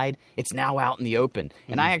to hide, it's now out in the open.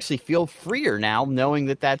 And I actually feel freer now knowing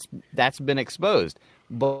that that's been exposed.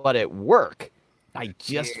 But at work, I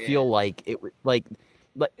just feel like it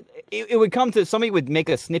would come to somebody would make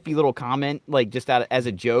a snippy little comment like just out as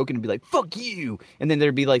a joke and be like, fuck you. And then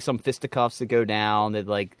there'd be like some fisticuffs that go down that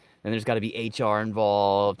like, and there's got to be HR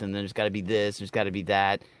involved, and then there's got to be this, there's got to be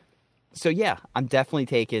that. So yeah, I'm definitely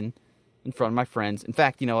taken in front of my friends. In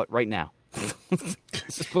fact, you know what? Right now, let's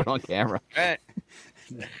just put it on camera. Right.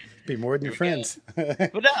 Be more than your friends.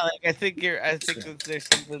 But no, like I think that there's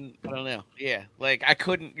something, I don't know. Yeah, like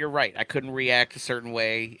you're right. I couldn't react a certain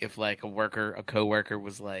way if like a coworker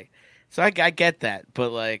was like. So I get that,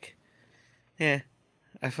 but like, yeah,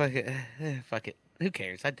 fuck it. Who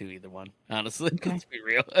cares? I'd do either one, honestly. Let's be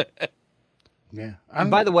real. Yeah.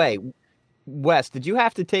 And by the way, Wes, did you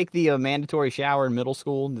have to take the mandatory shower in middle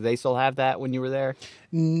school? Did they still have that when you were there?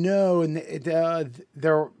 No, and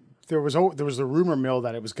there was a rumor mill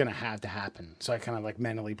that it was going to have to happen. So I kind of like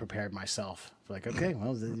mentally prepared myself for like, okay,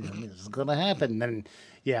 well, this is going to happen. And then,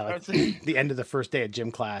 yeah, like the end of the first day of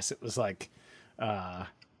gym class, it was like,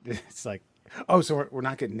 it's like, oh, so we're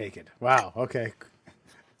not getting naked. Wow. Okay.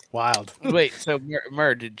 Wild. Wait, so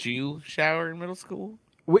Mur, did you shower in middle school?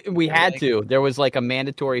 We had to. There was like a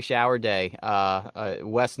mandatory shower day.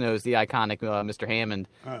 Wes knows the iconic Mr. Hammond.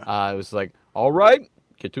 It was like, all right,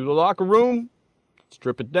 get to the locker room,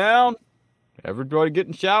 strip it down. Everybody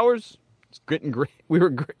getting showers. It's getting you're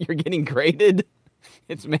getting graded.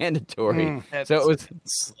 It's mandatory. So it was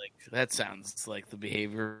that sounds like the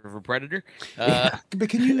behavior of a predator. But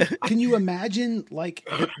can you imagine like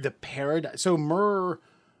the paradigm? So Murr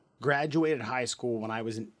graduated high school when I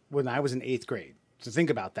was in 8th grade. So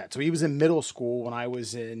think about that. So he was in middle school when I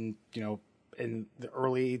was in the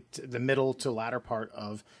middle to latter part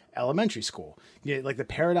of elementary school. Yeah, like the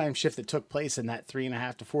paradigm shift that took place in that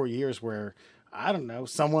 3.5 to 4 years where, I don't know,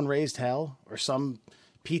 someone raised hell or some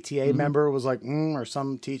PTA member was like, or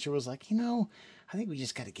some teacher was like, I think we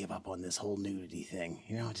just got to give up on this whole nudity thing.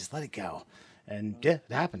 Just let it go. And yeah,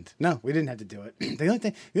 it happened. No, we didn't have to do it. The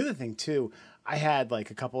other thing too, I had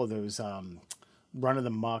like a couple of those run of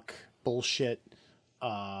the muck bullshit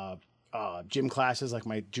gym classes, like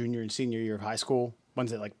my junior and senior year of high school.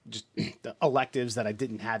 Ones that like just the electives that I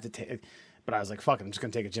didn't have to take, but I was like, fuck it, I'm just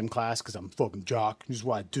gonna take a gym class because I'm fucking jock. This is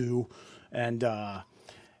what I do. And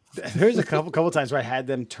there's a couple times where I had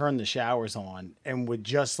them turn the showers on and would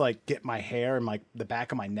just like get my hair and like the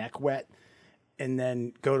back of my neck wet, and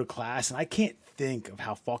then go to class. And I can't think of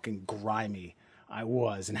how fucking grimy I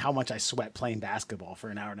was and how much I sweat playing basketball for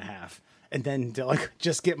an hour and a half, and then to like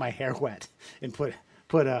just get my hair wet and put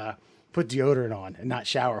deodorant on and not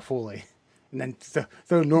shower fully, and then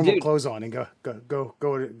throw normal clothes on and go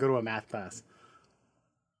to a math class.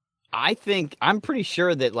 I'm pretty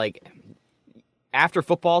sure that like after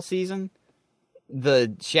football season,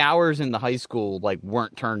 the showers in the high school like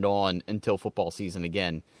weren't turned on until football season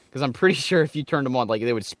again. Because I'm pretty sure if you turned them on, like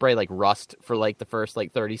they would spray like rust for like the first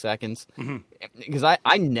like 30 seconds. Because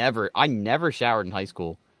I never showered in high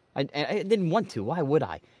school. I didn't want to. Why would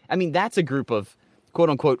I? I mean, that's a group of quote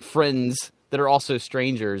unquote friends that are also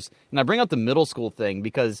strangers. And I bring up the middle school thing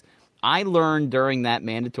because I learned during that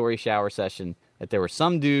mandatory shower session that there were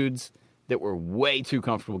some dudes that were way too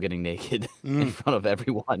comfortable getting naked in front of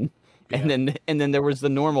everyone. Yeah. And then there was the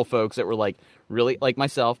normal folks that were like really like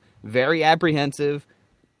myself, very apprehensive.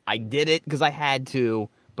 I did it because I had to,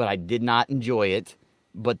 but I did not enjoy it.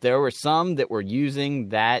 But there were some that were using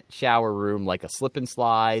that shower room like a slip and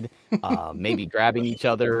slide, maybe grabbing each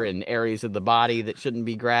other in areas of the body that shouldn't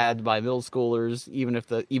be grabbed by middle schoolers,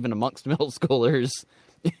 even amongst middle schoolers.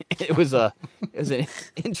 It was an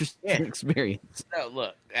interesting experience. No,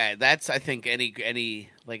 look, that's I think any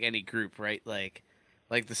group, right? Like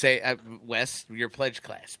the say Wes, your pledge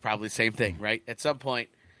class, probably same thing, right? At some point,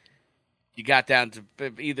 you got down to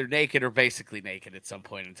either naked or basically naked at some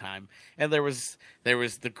point in time, and there was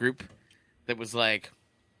the group that was like,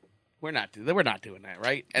 we're not doing that,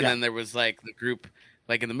 right? And then there was like the group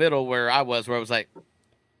like in the middle where I was like,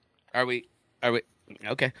 are we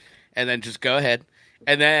okay? And then just go ahead.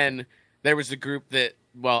 And then there was the group that,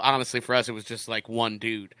 well, honestly for us it was just like one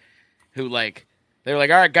dude who like. They were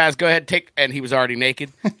like, all right, guys, go ahead, and he was already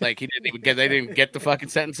naked. Like, they didn't get the fucking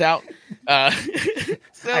sentence out. I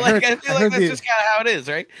feel like that's just kind of how it is,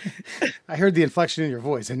 right? I heard the inflection in your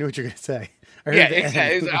voice. I knew what you were going to say. I heard Yeah, that-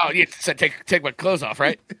 exactly. Oh, you said take my clothes off,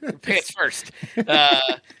 right? Pants first.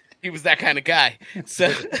 He was that kind of guy.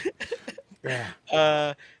 So,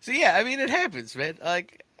 Yeah. so yeah, I mean, it happens, man.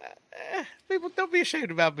 Like, people don't be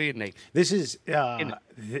ashamed about being naked. This is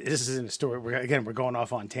this isn't a story. We're going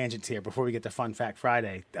off on tangents here before we get to Fun Fact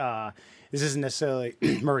Friday. This isn't necessarily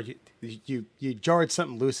Murray. You jarred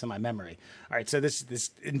something loose in my memory. All right, so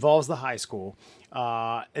this involves the high school,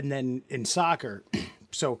 and then in soccer.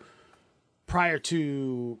 So prior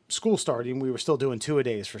to school starting, we were still doing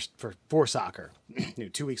 2-a-days for soccer.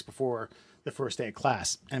 2 weeks before the first day of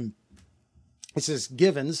class, and this is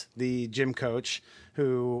Givens, the gym coach,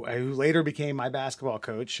 who later became my basketball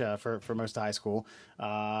coach for most of high school,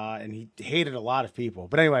 and he hated a lot of people.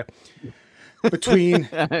 But anyway, between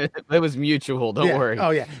It was mutual. Don't worry.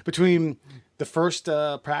 Oh yeah, between the first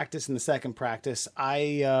practice and the second practice,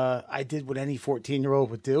 I did what any 14-year-old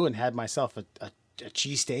would do and had myself a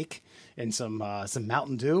cheesesteak and some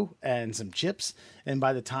Mountain Dew and some chips. And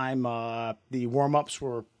by the time the warm-ups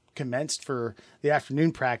were commenced for the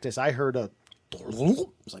afternoon practice, I heard a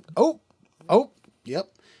it's like, oh,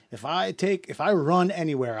 yep. If I run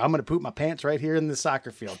anywhere, I'm gonna poop my pants right here in the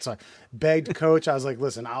soccer field. So I begged coach. I was like,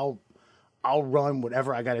 listen, I'll run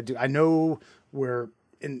whatever I got to do. I know we're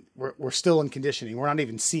still in conditioning. We're not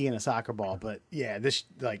even seeing a soccer ball, but yeah, this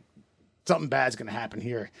like something bad's gonna happen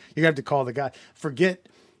here. You're gonna have to call the guy. Forget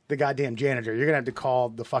the goddamn janitor. You're gonna have to call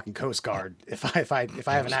the fucking Coast Guard if I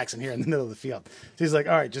have an accident here in the middle of the field. So he's like,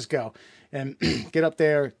 all right, just go and get up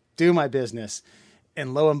there, do my business,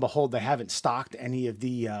 and lo and behold, they haven't stocked any of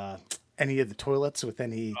the toilets with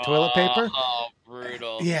any toilet paper. Oh,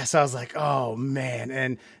 brutal. Yeah, so I was like, oh man,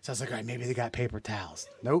 and so I was like, all right, maybe they got paper towels.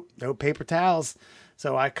 Nope, no paper towels.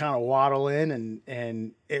 So I kind of waddle in,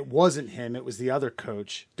 and it wasn't him. It was the other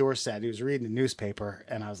coach, Dorsett. He was reading the newspaper,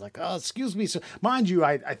 and I was like, oh, excuse me. So mind you,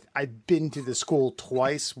 I'd been to the school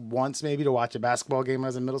once maybe to watch a basketball game when I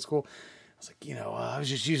was in middle school. I was like, I was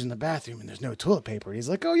just using the bathroom and there's no toilet paper. And he's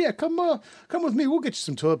like, oh yeah, come with me. We'll get you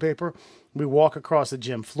some toilet paper. We walk across the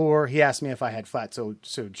gym floor. He asked me if I had flat-soled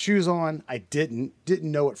shoes on. I didn't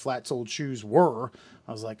know what flat-soled shoes were.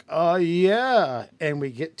 I was like, oh yeah. And we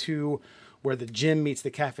get to where the gym meets the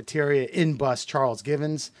cafeteria, in bus Charles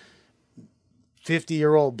Givens,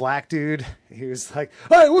 50-year-old black dude. He was like,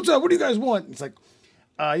 hey, what's up? What do you guys want? He's like,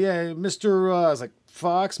 yeah, Mr. I was like,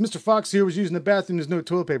 Mr. Fox here was using the bathroom. There's no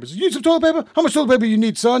toilet paper. So you need some toilet paper? How much toilet paper you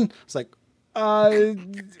need, son? It's like,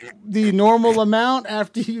 the normal amount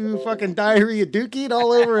after you fucking diarrhea dookied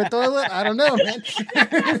all over a toilet. I don't know, man.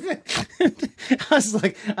 I was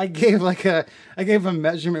like, I gave a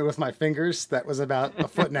measurement with my fingers that was about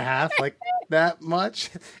 1.5 feet, like that much.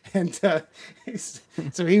 And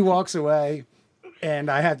so he walks away.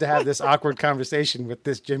 And I had to have this awkward conversation with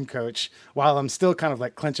this gym coach while I'm still kind of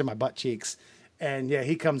like clenching my butt cheeks. And yeah,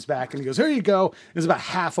 he comes back and he goes, here you go. It was about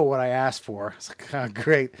half of what I asked for. I was like, oh,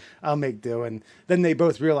 great, I'll make do. And then they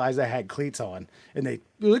both realized I had cleats on. And they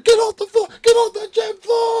were like, get off the floor, get off the gym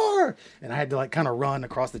floor. And I had to like kind of run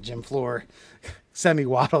across the gym floor,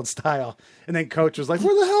 semi-waddled style. And then coach was like,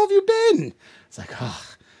 where the hell have you been? It's like, oh,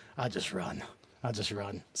 I'll just run.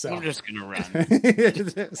 So I'm just gonna run.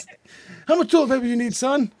 How much toilet paper you need,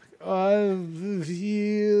 son? A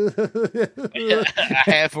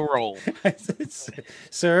half a roll.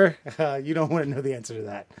 Sir, you don't want to know the answer to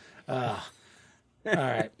that. All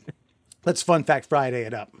right. Let's Fun Fact Friday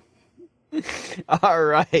it up. All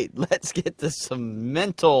right, let's get to some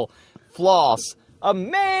mental floss.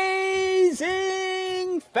 Amazing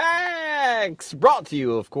facts! Brought to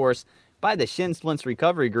you, of course, by the Shin Splints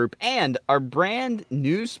Recovery Group and our brand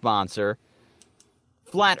new sponsor,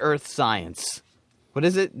 Flat Earth Science. What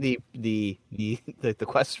is it? The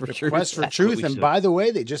Quest for Truth? Quest for Truth. And by the way,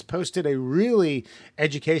 they just posted a really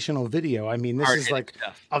educational video. I mean, this is like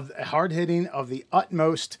hard-hitting, of the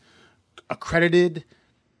utmost accredited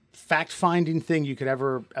fact-finding thing you could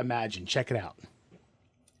ever imagine. Check it out.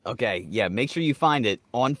 Okay, yeah, make sure you find it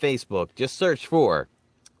on Facebook. Just search for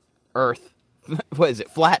Earth. What is it?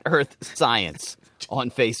 Flat Earth Science on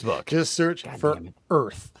Facebook. Just search for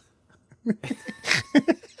Earth.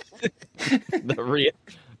 The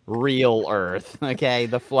real Earth, okay?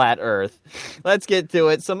 The flat Earth. Let's get to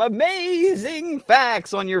it. Some amazing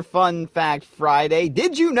facts on your Fun Fact Friday.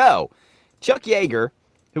 Did you know Chuck Yeager,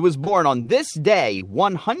 who was born on this day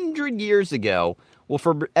 100 years ago, will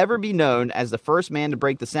forever be known as the first man to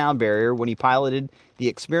break the sound barrier when he piloted the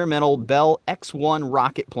experimental Bell X-1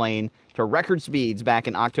 rocket plane to record speeds back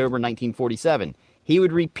in October 1947. He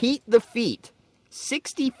would repeat the feat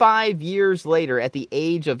 65 years later at the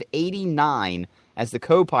age of 89 as the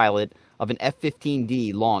co-pilot of an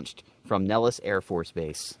F-15D launched from Nellis Air Force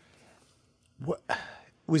Base. What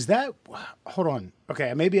was that? Hold on.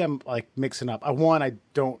 Okay, maybe I'm like mixing up. I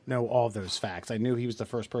don't know all those facts. I knew he was the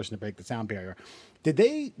first person to break the sound barrier.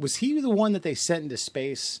 Was he the one that they sent into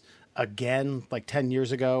space again like 10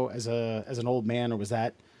 years ago as an old man, or was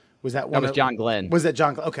that one? That was John Glenn. Was that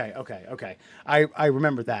John? Okay. I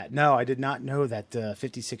remember that. No, I did not know that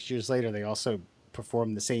 56 years later they also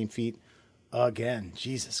performed the same feat again.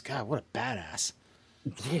 Jesus, God, what a badass.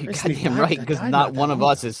 Yeah, goddamn right, because not one of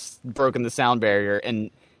us has broken the sound barrier, and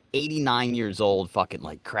 89 years old, fucking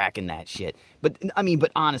like cracking that shit. But I mean,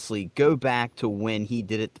 but honestly, go back to when he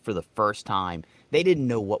did it for the first time. They didn't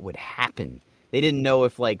know what would happen. They didn't know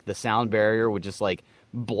if like the sound barrier would just like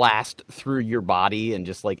blast through your body and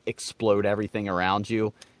just like explode everything around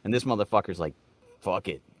you. And this motherfucker's like, fuck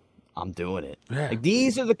it, I'm doing it. Yeah. Like,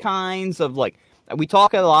 these are the kinds of like, we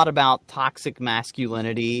talk a lot about toxic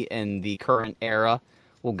masculinity in the current era.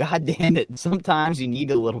 Well, goddamn it, sometimes you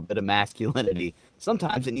need a little bit of masculinity.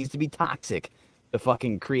 Sometimes it needs to be toxic to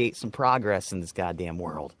fucking create some progress in this goddamn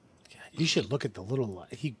world. You should look at the little.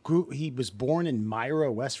 He was born in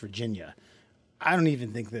Myra, West Virginia. I don't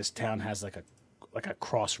even think this town has like a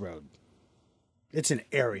crossroad. It's an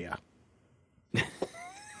area.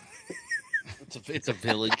 It's a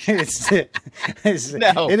village. It is a it's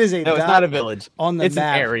not a village. On the it's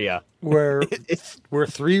map an area where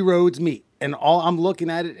 3 roads meet, and all I'm looking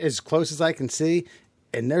at it as close as I can see,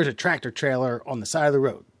 and there's a tractor trailer on the side of the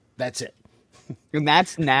road. That's it. And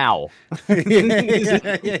that's now.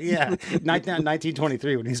 yeah.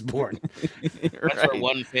 1923 when he's born.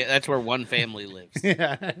 That's where one family lives.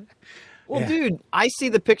 Yeah. Well, dude, I see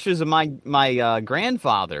the pictures of my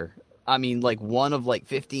grandfather. I mean, like one of like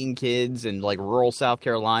 15 kids in like rural South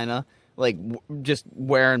Carolina, like just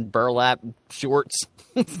wearing burlap shorts,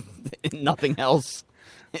 nothing else.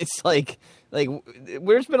 It's like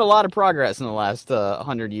there's been a lot of progress in the last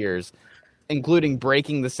 100 years, including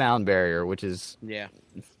breaking the sound barrier, which is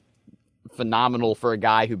phenomenal for a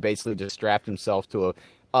guy who basically just strapped himself to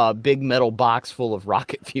a big metal box full of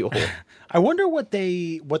rocket fuel. I wonder what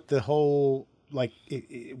the whole like.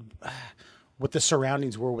 What the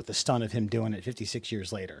surroundings were with the stunt of him doing it 56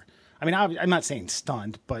 years later. I mean, I'm not saying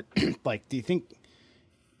stunned, but like, do you think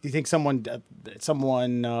someone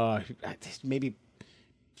maybe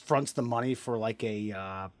fronts the money for like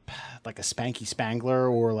a Spanky Spangler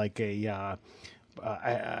or like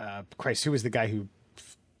Christ, who was the guy who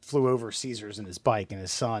flew over Caesars in his bike and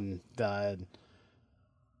his son tried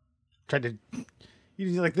to,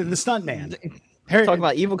 like the stunt man. Talking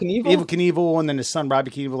about Evel Knievel? Evel Knievel, and then his son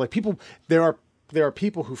Robbie Knievel. Like people, there are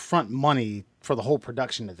people who front money for the whole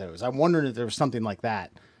production of those. I'm wondering if there was something like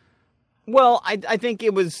that. Well, I think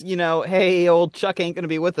it was, hey, old Chuck ain't going to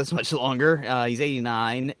be with us much longer. He's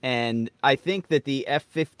 89, and I think that the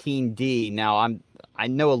F-15D. Now I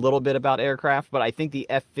know a little bit about aircraft, but I think the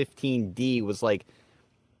F-15D was like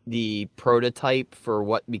the prototype for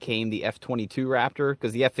what became the F-22 Raptor,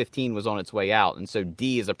 because the F-15 was on its way out, and so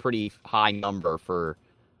D is a pretty high number for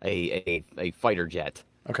a fighter jet.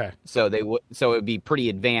 Okay. So it would be pretty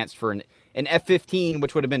advanced for an F-15,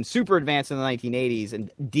 which would have been super advanced in the 1980s, and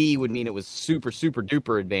D would mean it was super, super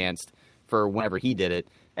duper advanced for whenever he did it.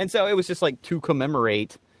 And so it was just like to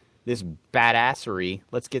commemorate this badassery.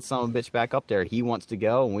 Let's get some of the bitch back up there. He wants to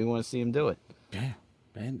go, and we want to see him do it. Yeah,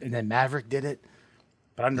 man. And then Maverick did it,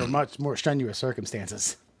 but under much more strenuous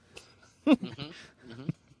circumstances.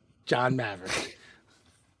 John Maverick.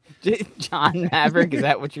 John Maverick, is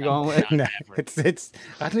that what you're going with? No, it's.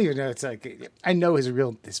 I don't even know. It's like I know his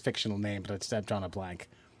fictional name, but I'm drawing a blank.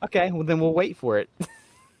 Okay, well then we'll wait for it.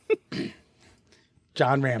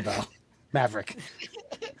 John Rambo, Maverick,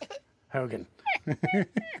 Hogan.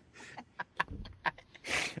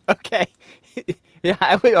 Okay, yeah,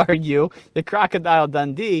 I would argue that Crocodile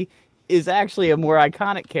Dundee is actually a more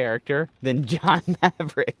iconic character than John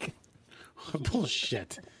Maverick.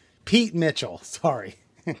 Bullshit. Pete Mitchell. Sorry.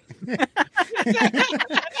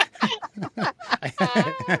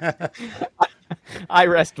 I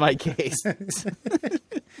rest my case.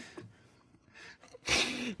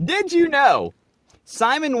 Did you know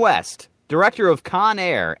Simon West, director of Con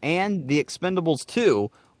Air and The Expendables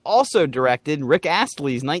 2, also directed Rick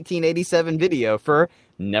Astley's 1987 video for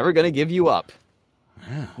Never Gonna Give You Up?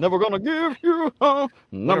 Never gonna give you up,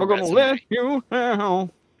 never gonna let you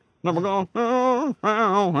down. Never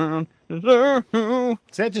gonna deserve you.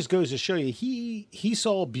 So that just goes to show you he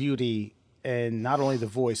saw beauty in not only the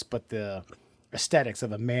voice but the aesthetics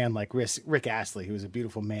of a man like Rick Astley, who was a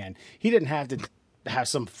beautiful man. He didn't have to have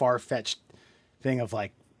some far-fetched thing of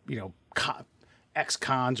like,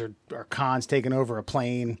 ex-cons or cons taking over a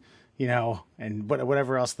plane, and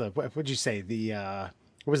whatever else what'd you say? The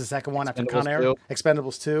What was the second one after Con Air? 2.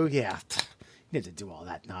 Expendables 2? Yeah. You need to do all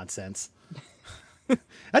that nonsense.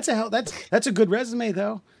 That's a good resume,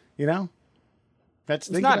 though. You know? It's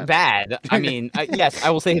not bad. I mean, yes,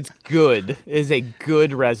 I will say it's good. It is a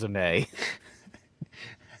good resume.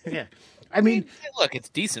 Yeah. I mean, look, it's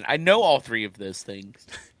decent. I know all three of those things.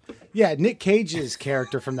 Yeah, Nick Cage's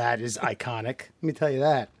character from that is iconic. Let me tell you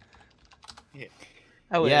that. Yeah.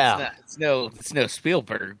 Oh, yeah. It's no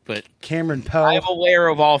Spielberg, but Cameron Poe. I'm aware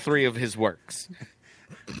of all three of his works.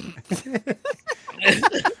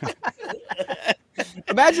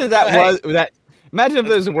 Imagine that. Imagine if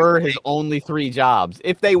those were his only 3 jobs.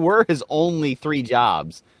 If they were his only 3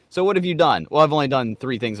 jobs. So what have you done? Well, I've only done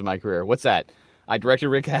 3 things in my career. What's that? I directed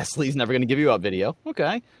Rick Astley's Never Gonna Give You Up video.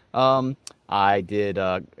 Okay. I did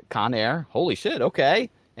Con Air. Holy shit. Okay.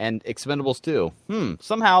 And Expendables 2.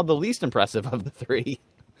 Somehow the least impressive of the 3.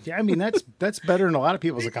 Yeah, I mean that's better than a lot of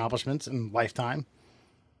people's accomplishments in lifetime.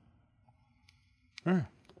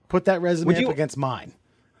 Put that resume up against mine.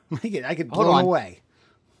 I could blow them away.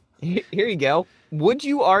 Here you go. Would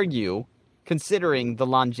you argue, considering the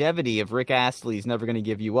longevity of Rick Astley's Never Gonna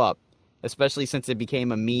Give You Up, especially since it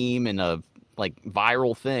became a meme and a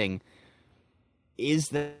viral thing, is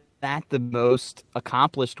that the most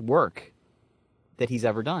accomplished work that he's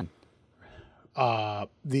ever done?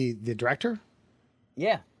 The director?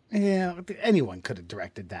 Yeah. Yeah, anyone could have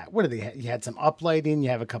directed that. What are they? You had some uplighting. You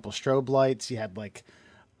have a couple strobe lights. You had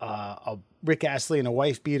a Rick Astley in a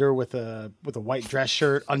wife beater with a white dress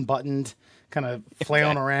shirt, unbuttoned, kind of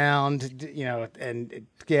flailing around.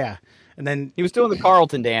 And then he was doing the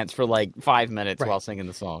Carlton dance for 5 minutes while singing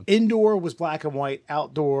the song. Indoor was black and white.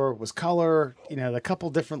 Outdoor was color. A couple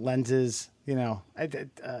different lenses. It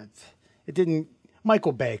didn't.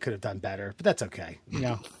 Michael Bay could have done better, but that's okay.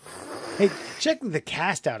 Hey, check the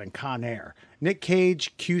cast out in Con Air. Nick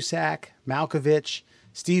Cage, Cusack, Malkovich,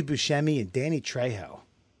 Steve Buscemi, and Danny Trejo.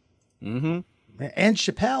 Mm-hmm. And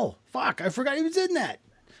Chappelle. Fuck, I forgot he was in that.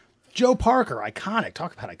 Joe Parker, iconic.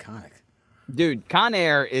 Talk about iconic. Dude, Con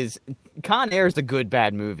Air is a good,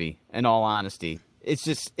 bad movie, in all honesty.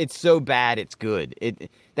 It's so bad it's good.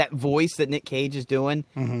 That voice that Nick Cage is doing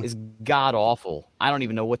is god-awful. I don't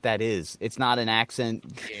even know what that is. It's not an accent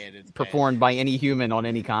performed by any human on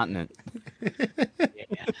any continent.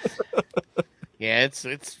 Yeah,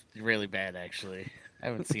 it's really bad, actually. I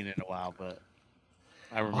haven't seen it in a while, but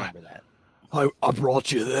I remember that. I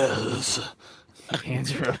brought you this.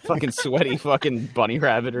 Hands are a fucking sweaty fucking bunny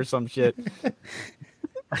rabbit or some shit.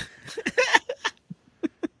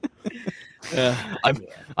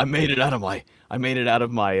 I made it out of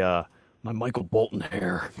my my Michael Bolton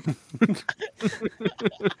hair.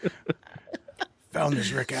 Found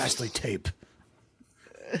this Rick Astley tape.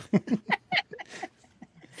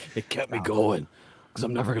 It kept me going because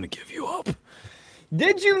I'm never gonna give you up.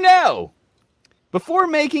 Did you know? Before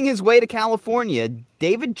making his way to California,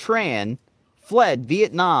 David Tran fled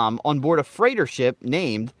Vietnam on board a freighter ship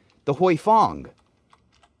named the Hoi Fong.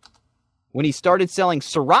 When he started selling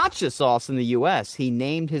sriracha sauce in the U.S., he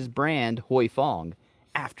named his brand Hoi Fong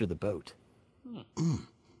after the boat.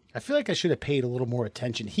 I feel like I should have paid a little more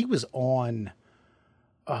attention. He was on,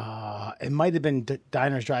 it might have been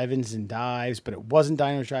Diners, Drive-Ins, and Dives, but it wasn't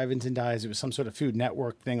Diners, Drive-Ins, and Dives. It was some sort of Food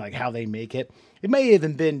Network thing, like how they make it. It may have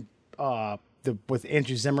even been with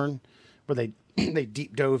Andrew Zimmern, where they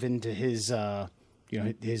deep dove into his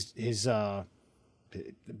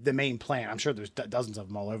the main plant. I'm sure there's dozens of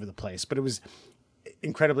them all over the place, but it was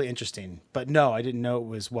incredibly interesting. But no, I didn't know it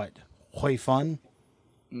was what, Hoi Fun?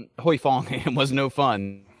 Hoi Fong. It was no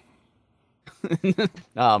fun.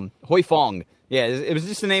 Hoi Fong. Yeah, it was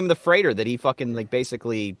just the name of the freighter that he fucking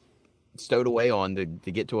basically stowed away on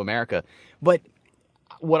to get to America. But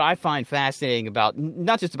what I find fascinating about,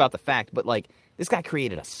 not just about the fact, but this guy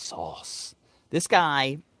created a sauce. This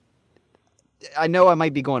guy, I know I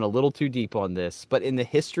might be going a little too deep on this, but in the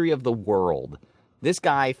history of the world, this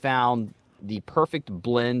guy found the perfect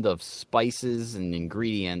blend of spices and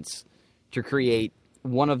ingredients to create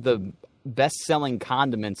one of the best-selling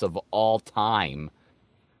condiments of all time.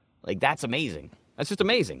 That's amazing. That's just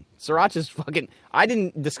amazing. Sriracha's fucking... I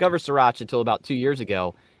didn't discover sriracha until about 2 years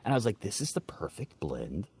ago, and I was like, this is the perfect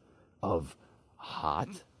blend of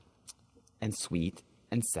hot and sweet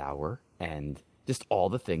and sour and just all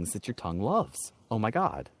the things that your tongue loves. Oh my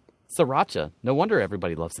God. Sriracha. No wonder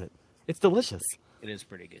everybody loves it. It's delicious. It is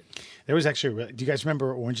pretty good. There was actually, do you guys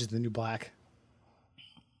remember Orange is the New Black?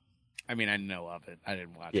 I mean, I know of it. I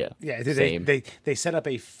didn't watch it. Yeah, Same. they set up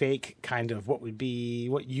a fake kind of what would be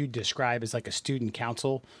what you describe as a student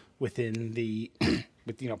council within the,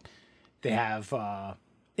 they have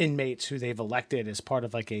inmates who they've elected as part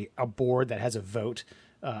of a board that has a vote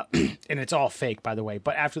And it's all fake, by the way.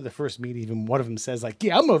 But after the first meeting, even one of them says, like,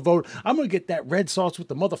 yeah, I'm going to vote. I'm going to get that red sauce with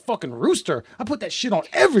the motherfucking rooster. I put that shit on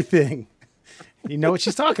everything. You know what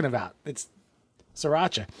she's talking about. It's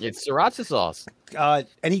sriracha. It's sriracha sauce.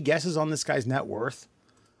 Any guesses on this guy's net worth?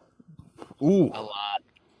 Ooh, A lot.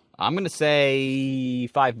 I'm gonna say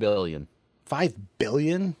 $5 billion. $5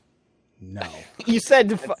 billion? No. You said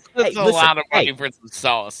That's hey, a listen, lot of money hey, for some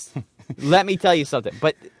sauce. let me tell you something.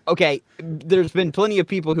 But okay, there's been plenty of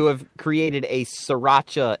people who have created a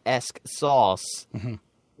sriracha-esque sauce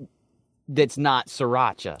that's not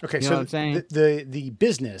sriracha. Okay, you know so what I'm saying? the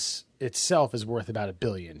business itself is worth about $1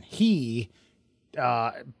 billion.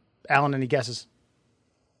 Alan, any guesses?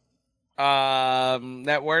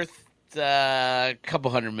 Net worth a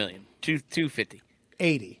couple $100 million. 250.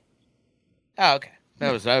 80. Oh, okay.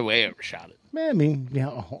 That was I way overshot it. I mean, yeah,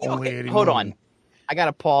 only Okay, 80 hold million. on. I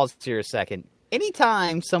gotta pause here a second.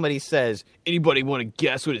 Anytime somebody says, anybody want to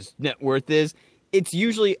guess what his net worth is, it's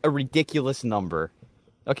usually a ridiculous number.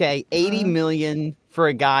 Okay, 80 million for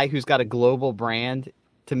a guy who's got a global brand,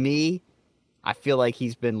 to me, I feel like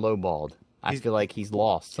he's been lowballed. I feel like he's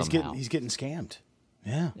lost somehow. He's getting scammed.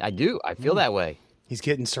 Yeah. I do. I feel that way. He's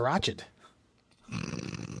getting sriracha'd.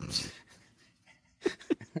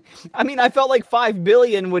 I mean, I felt like 5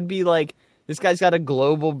 billion would be like, this guy's got a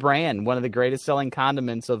global brand, one of the greatest selling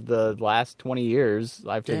condiments of the last 20 years.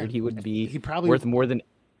 I figured he would be worth more than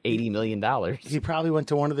 $80 million. He probably went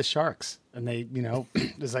to one of the sharks and they,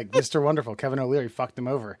 it was like Mr. Wonderful, Kevin O'Leary fucked him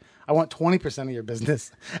over. I want 20% of your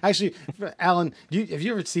business. Actually, Alan, have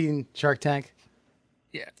you ever seen Shark Tank?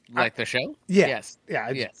 Yeah. Like the show? Yeah. Yes. Yeah.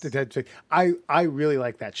 Yes. I really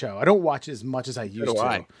like that show. I don't watch as much as I used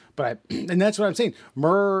to. But and that's what I'm saying.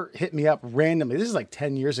 Murr hit me up randomly. This is like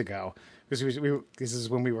 10 years ago. Because this is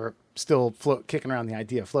when we were still kicking around the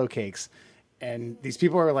idea of flow cakes. And these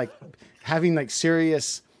people are like having like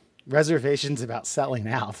serious reservations about selling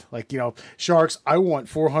out. Like, sharks, I want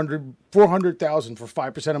 400,000 for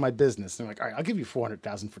 5% of my business. And they're like, all right, I'll give you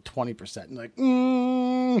 400,000 for 20%. And like,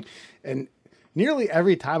 and nearly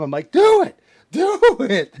every time I'm like, do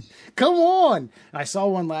it, come on. And I saw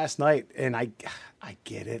one last night and I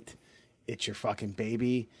get it. It's your fucking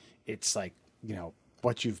baby. It's like,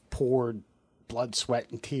 what you've poured blood, sweat,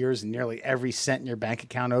 and tears and nearly every cent in your bank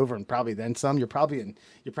account over and probably then some. You're probably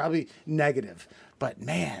negative. But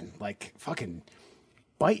man, like fucking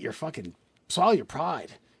swallow your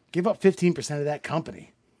pride. Give up 15% of that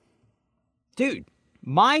company. Dude,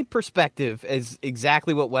 my perspective is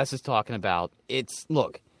exactly what Wes is talking about. It's,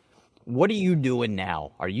 look, what are you doing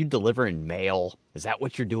now? Are you delivering mail? Is that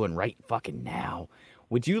what you're doing right fucking now?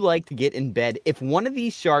 Would you like to get in bed? If one of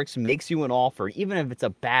these sharks makes you an offer, even if it's a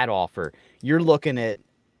bad offer, you're looking at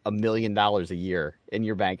 $1 million a year in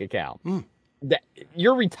your bank account.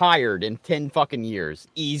 You're retired in 10 fucking years.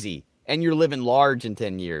 Easy. And you're living large in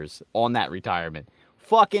 10 years on that retirement.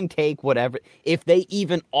 Fucking take whatever. If they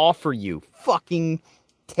even offer you, fucking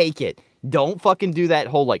take it. Don't fucking do that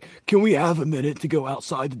whole like, can we have a minute to go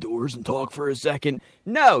outside the doors and talk for a second?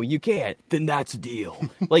 No, you can't. Then that's a deal.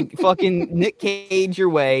 Like fucking Nick Cage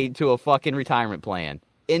your way to a fucking retirement plan.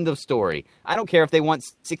 End of story. I don't care if they want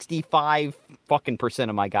 65 fucking %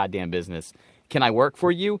 of my goddamn business. Can I work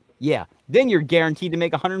for you? Yeah. Then you're guaranteed to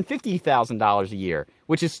make $150,000 a year,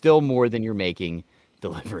 which is still more than you're making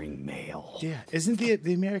delivering mail. Yeah. Isn't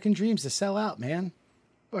the American dream to sell out, man?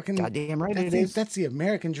 Fucking goddamn right it is. That's the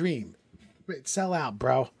American dream. Sell out,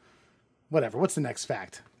 bro. Whatever. What's the next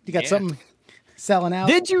fact? You got something selling out?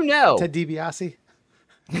 Did you know? Ted DiBiase?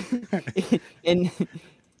 In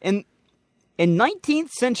 19th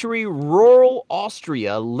century rural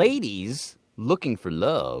Austria, ladies looking for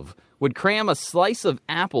love would cram a slice of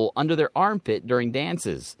apple under their armpit during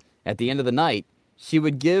dances. At the end of the night, she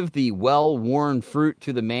would give the well-worn fruit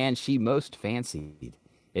to the man she most fancied.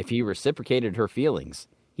 If he reciprocated her feelings,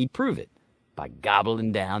 he'd prove it by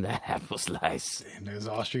gobbling down that apple slice. Damn, those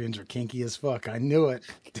Austrians are kinky as fuck. I knew it.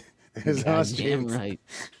 Those Austrians. Right.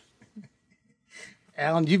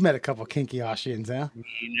 Alan, you've met a couple kinky Austrians, huh?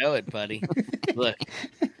 You know it, buddy. Look,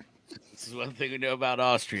 this is one thing we know about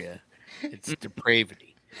Austria. It's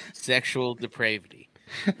depravity. Sexual depravity.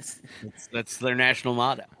 That's their national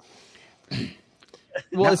motto.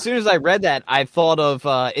 Well, as soon as I read that, I thought of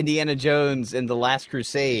Indiana Jones in The Last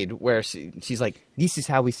Crusade, where she's like, this is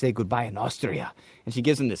how we say goodbye in Austria. And she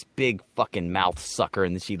gives him this big fucking mouth sucker,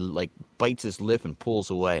 and then she, like, bites his lip and pulls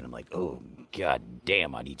away. And I'm like, oh, god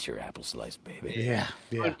damn, I'd eat your apple slice, baby. Yeah.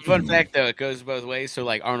 Fun fact, though, it goes both ways. So,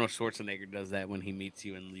 like, Arnold Schwarzenegger does that when he meets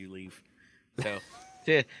you and you leave. So,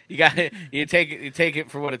 You take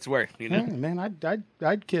it for what it's worth. You know, Man,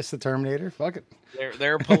 I'd kiss the Terminator. Fuck it.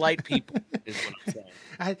 they're polite people, is what I'm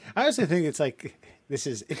saying. I also think it's like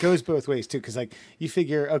it goes both ways too, because like you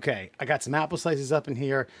figure, okay, I got some apple slices up in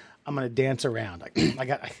here, I'm gonna dance around. Like I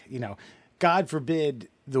got, God forbid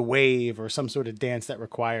the wave or some sort of dance that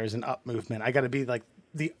requires an up movement. I got to be like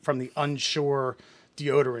from the Unshore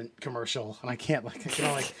deodorant commercial, and I can't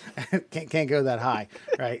can't go that high,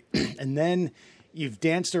 right? And then you've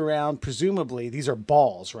danced around. Presumably, these are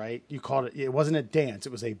balls, right? You called it. It wasn't a dance;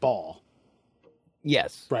 it was a ball.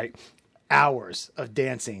 Yes. Right. Hours of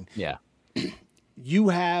dancing. Yeah. You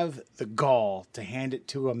have the gall to hand it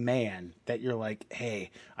to a man that you're like,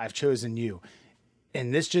 hey, I've chosen you.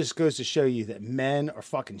 And this just goes to show you that men are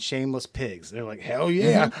fucking shameless pigs. They're like, hell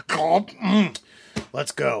yeah,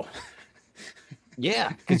 let's go. Yeah,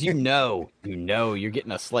 because you know you're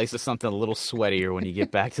getting a slice of something a little sweatier when you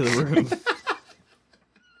get back to the room.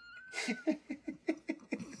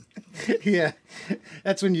 Yeah,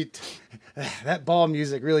 that's when that ball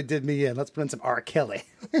music really did me in. Let's put in some R. Kelly.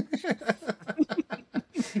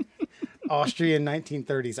 Austrian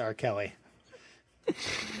 1930s R. Kelly.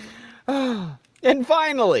 And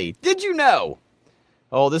finally, did you know?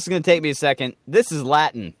 Oh, this is going to take me a second. This is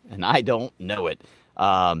Latin, and I don't know it.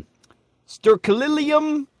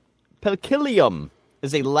 Stercilium pelcilium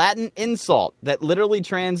is a Latin insult that literally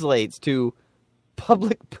translates to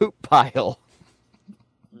public poop pile.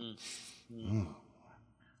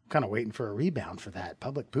 Kind of waiting for a rebound for that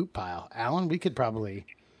public poop pile. Alan, we could probably,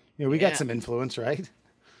 we got some influence, right?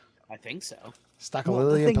 I think so.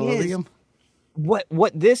 Stockolilium, Palladium.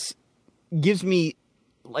 What this gives me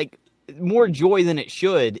like more joy than it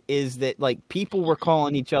should is that like people were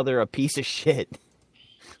calling each other a piece of shit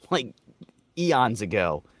like eons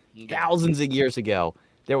ago, thousands of years ago.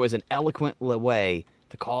 There was an eloquent way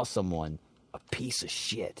to call someone a piece of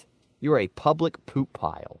shit. You're a public poop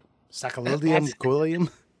pile. Stockolilium, Quillium.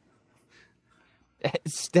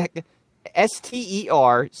 Sterculium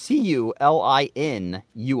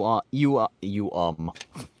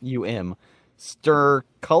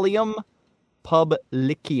Sterculium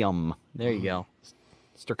publicium. There you go.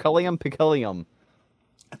 Sterculium piculium.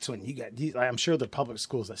 That's when you got. I'm sure the public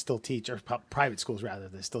schools that still teach, or private schools rather,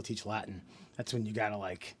 that still teach Latin. That's when you gotta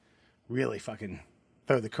like really fucking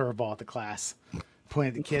throw the curveball at the class, point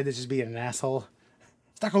at the kid that's just being an asshole.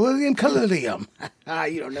 Stockolilium, Calilium.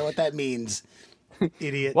 You don't know what that means.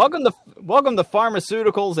 Idiot. Welcome to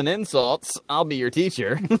Pharmaceuticals and Insults. I'll be your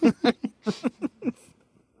teacher.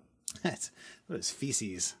 That was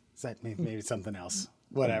feces. Is that maybe something else?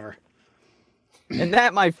 Whatever. And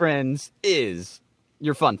that, my friends, is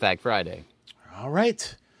your Fun Fact Friday. All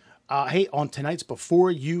right. Hey, on tonight's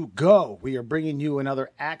Before You Go, we are bringing you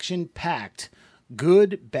another action-packed,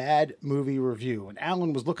 good, bad movie review. And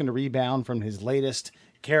Alan was looking to rebound from his latest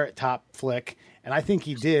Carrot Top flick, and I think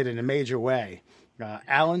he did in a major way.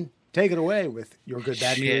 Alan, take it away with your good,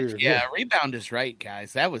 bad movie review. Yeah, rebound is right,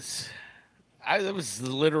 guys. That was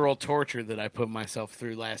literal torture that I put myself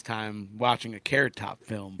through last time watching a Carrot Top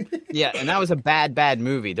film. Yeah, and that was a bad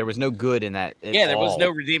movie. There was no good in that. There was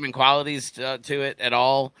no redeeming qualities to it at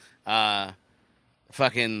all. It's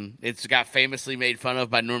got famously made fun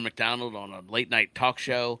of by Norm Macdonald on a late night talk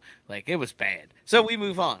show. Like, it was bad. So we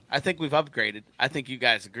move on. I think we've upgraded. I think you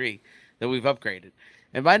guys agree that we've upgraded.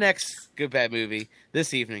 And my next good bad movie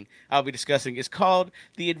this evening I'll be discussing is called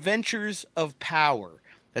The Adventures of Power.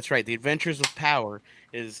 That's right. The Adventures of Power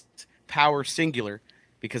is Power singular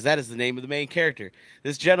because that is the name of the main character.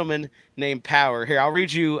 This gentleman named Power. Here, I'll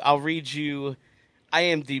read you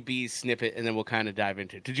IMDb's snippet, and then we'll kind of dive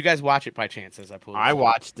into it. Did you guys watch it by chance as I pulled it? I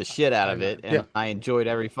watched the shit out of it, and I enjoyed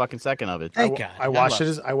every fucking second of it. Thank God. I watched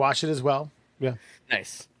it as well. Yeah.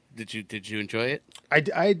 Nice. Did you enjoy it? I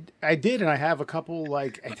did, and I have a couple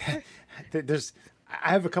I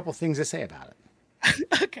have a couple things to say about it.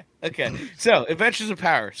 Okay. So, Adventures of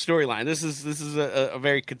Power storyline. This is a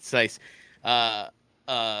very concise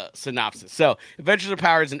synopsis. So, Adventures of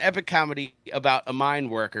Power is an epic comedy about a mine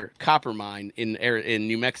worker, copper mine in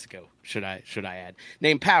New Mexico, should I add,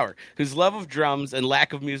 named Power, whose love of drums and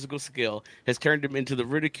lack of musical skill has turned him into the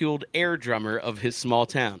ridiculed air drummer of his small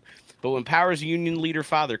town. But when Power's union leader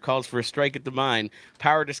father calls for a strike at the mine,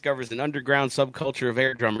 Power discovers an underground subculture of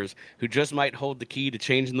air drummers who just might hold the key to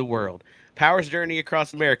changing the world. Power's journey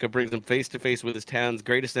across America brings him face to face with his town's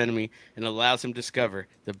greatest enemy and allows him to discover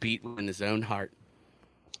the beat in his own heart.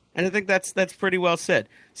 And I think that's pretty well said.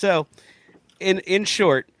 So, in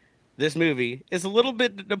short, this movie is a little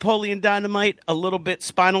bit Napoleon Dynamite, a little bit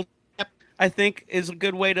Spinal Tap. I think, is a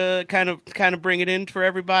good way to kind of bring it in for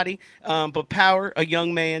everybody. But Power, a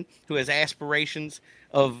young man who has aspirations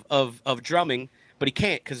of drumming, but he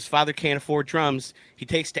can't because his father can't afford drums. He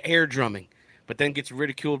takes to air drumming, but then gets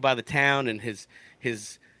ridiculed by the town and his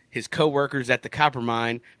co-workers at the copper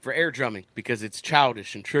mine for air drumming because it's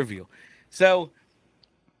childish and trivial. So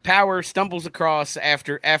Power stumbles across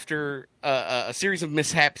after a series of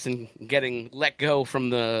mishaps and getting let go from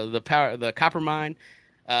the copper mine.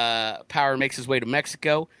 Power makes his way to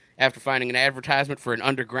Mexico after finding an advertisement for an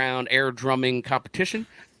underground air drumming competition.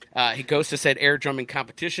 He goes to said air drumming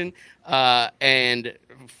competition and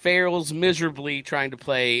fails miserably trying to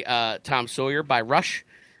play Tom Sawyer by Rush.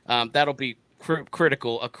 That'll be a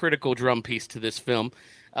critical drum piece to this film.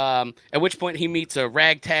 At which point he meets a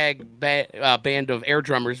ragtag band of air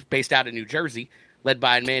drummers based out of New Jersey, led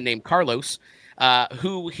by a man named Carlos,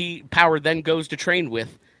 who Power then goes to train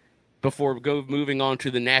with before moving on to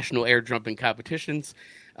the national air drumming competitions.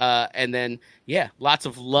 And then, lots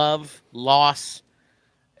of love, loss,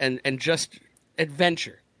 and just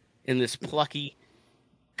adventure in this plucky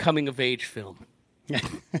coming-of-age film.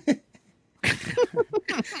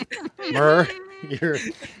 Murr,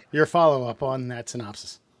 your follow-up on that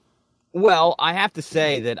synopsis. Well, I have to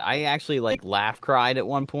say that I actually laugh cried at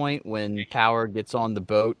one point when Power gets on the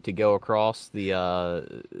boat to go across the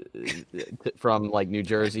from New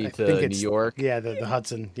Jersey to New York. Yeah, the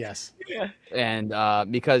Hudson. Yes. Yeah. And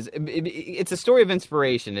because it's a story of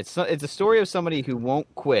inspiration. It's a story of somebody who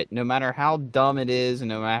won't quit, no matter how dumb it is, and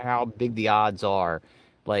no matter how big the odds are.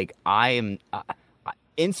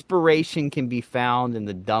 Inspiration can be found in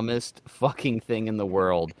the dumbest fucking thing in the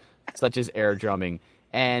world, such as air drumming.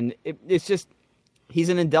 And it's just, he's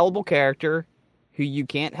an indelible character who you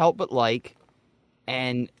can't help but like.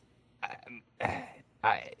 And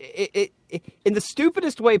in the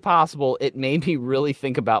stupidest way possible, it made me really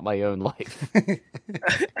think about my own life.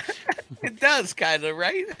 It does, kind of,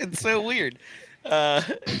 right? It's so weird.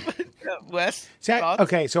 Wes?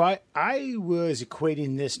 Okay, so I was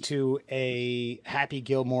equating this to a Happy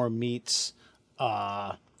Gilmore meets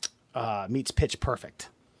Pitch Perfect.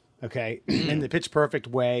 Okay, in the Pitch Perfect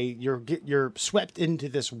way, you're swept into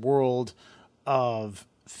this world of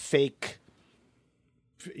fake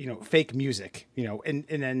music, and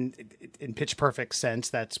then in Pitch Perfect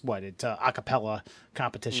sense, that's what it's a cappella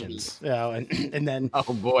competitions, and then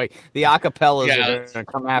oh boy, the acapellas are going to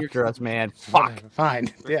come after us, man. Fuck,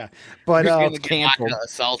 fine, yeah, but canceled,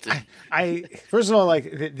 assaulted. I first of all,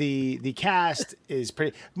 the cast is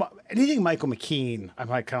pretty. Anything Michael McKean, I'm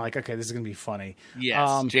kind of okay, this is going to be funny.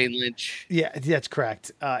 Yes, Jane Lynch. Yeah, that's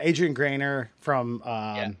correct. Adrian Grainer from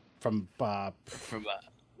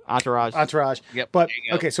Entourage. Yep. But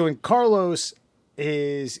okay, so when Carlos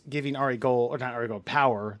is giving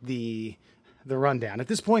Power the rundown. At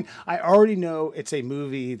this point, I already know it's a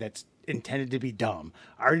movie that's intended to be dumb.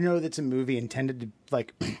 I already know that's a movie intended to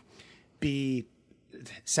be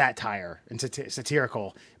satire and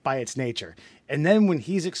satirical by its nature. And then when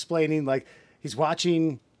he's explaining, he's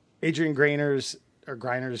watching Adrian Grainer's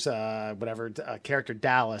character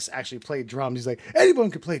Dallas actually played drums. He's like,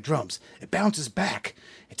 anyone can play drums. It bounces back.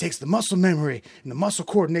 It takes the muscle memory and the muscle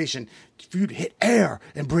coordination for you to hit air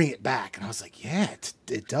and bring it back. And I was like, yeah, it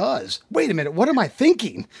does. Wait a minute. What am I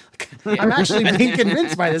thinking? I'm actually being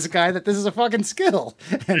convinced by this guy that this is a fucking skill.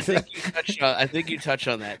 I think you touched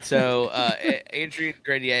on that. So Adrian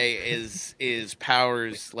Grenier is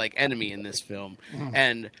Power's enemy in this film.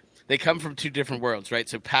 And they come from two different worlds, right?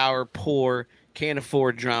 So Power, poor, can't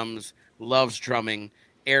afford drums, loves drumming,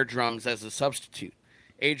 air drums as a substitute.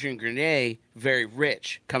 Adrian Grenier, very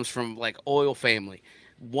rich, comes from oil family.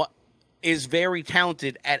 What is very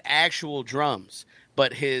talented at actual drums,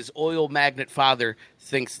 but his oil magnate father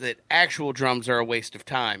thinks that actual drums are a waste of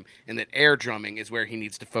time and that air drumming is where he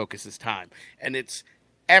needs to focus his time. And it's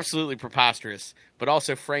absolutely preposterous, but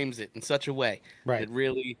also frames it in such a way that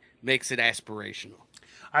really makes it aspirational.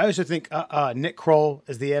 I also think Nick Kroll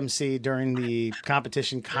as the MC during the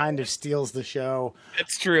competition kind of steals the show.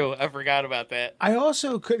 It's true. I forgot about that. I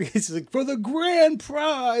also could. It's for the grand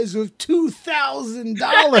prize of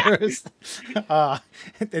 $2,000,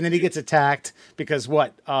 and then he gets attacked because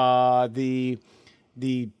the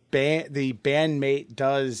bandmate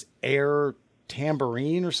does air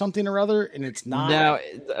tambourine or something or other, and it's not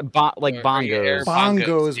bongos.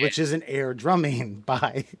 Bongos, which is an air drumming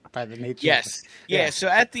by the nature. Yes, yeah. So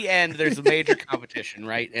at the end, there's a major competition,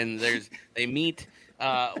 right? And they meet.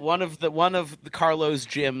 One of the Carlos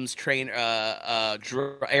Jim's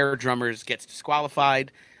air drummers gets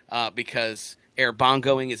disqualified because air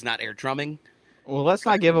bongoing is not air drumming. Well, let's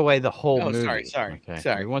not give away the whole movie. Sorry. Okay.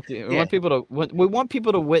 Sorry. We want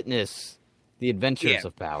people to witness The Adventures Yeah.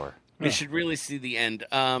 of Power. We should really see the end.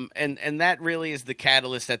 And that really is the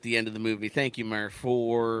catalyst at the end of the movie. Thank you, Mur,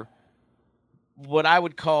 for what I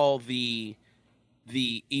would call the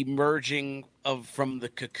emerging from the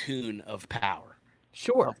cocoon of power,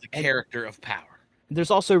 Sure. of the character of power.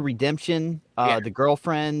 There's also redemption. Yeah. The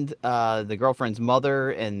girlfriend's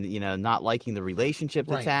mother, and not liking the relationship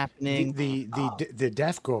that's happening. The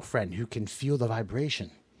deaf girlfriend who can feel the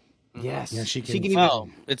vibration. Yes, Yeah, she can even. Well,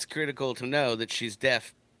 it's critical to know that she's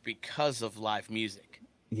deaf because of live music.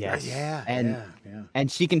 Yes, Yeah, and yeah. and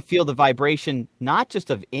she can feel the vibration not just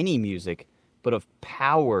of any music, but of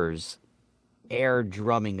Power's air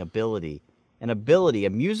drumming ability, a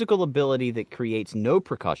musical ability that creates no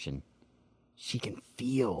percussion. She can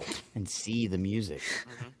feel and see the music.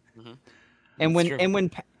 But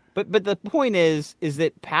the point is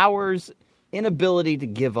that Power's inability to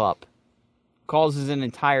give up causes an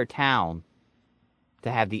entire town to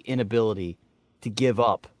have the inability to give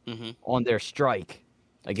up on their strike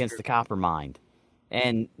against the Coppermind.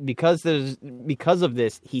 And because of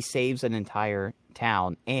this, he saves an entire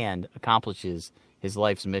town and accomplishes his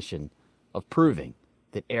life's mission of proving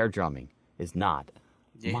that air drumming is not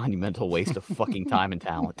a monumental waste of fucking time and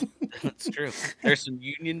talent. That's true. There's some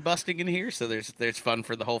union busting in here, so there's fun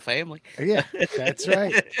for the whole family. Yeah, that's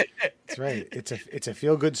right. That's right. It's a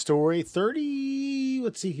feel good story.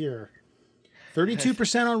 32%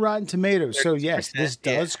 on Rotten Tomatoes. So yes, this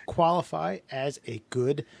does qualify as a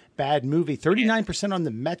good bad movie. 39% on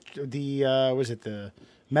the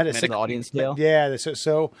Metacritic audience scale? Yeah.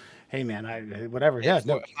 So hey man, whatever. Yeah.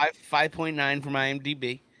 No. 5.9 from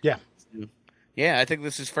IMDb. Yeah. Yeah, I think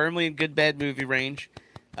this is firmly in good bad movie range.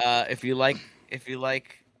 If you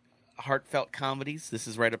like heartfelt comedies, this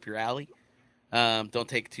is right up your alley. Don't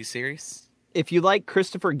take it too serious. If you like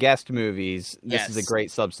Christopher Guest movies, this is a Yes.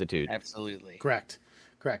 great substitute. Absolutely. Correct.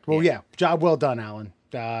 Well, yeah. Job well done, Alan.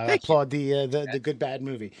 Thank Applaud the good bad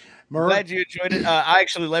movie. Murr, Glad you enjoyed it. I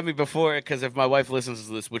actually let me before because if my wife listens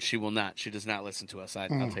to this, which she will not, she does not listen to us. I'll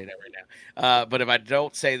tell you that right now. But if I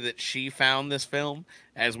don't say that she found this film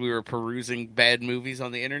as we were perusing bad movies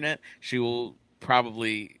on the internet, she will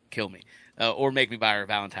probably kill me or make me buy her a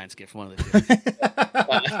Valentine's gift. One of the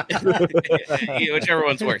two, whichever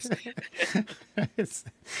one's worse.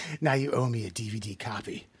 now you owe me a DVD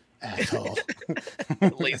copy, asshole.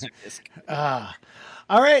 Laserdisc.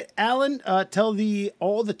 All right, Alan, tell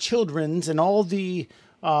all the childrens and all the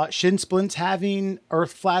shin splints having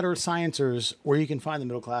flat earth sciencers where you can find the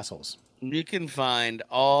middle class holes. You can find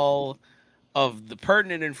all of the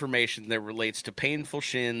pertinent information that relates to painful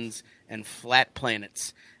shins and flat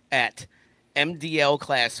planets at MDL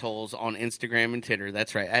Class Holes on Instagram and Twitter.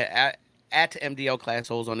 That's right. At MDL Class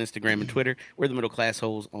Holes on Instagram and Twitter. We're the Middle Class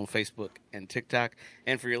Holes on Facebook and TikTok.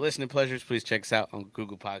 And for your listening pleasures, please check us out on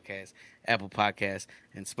Google Podcasts, Apple Podcasts,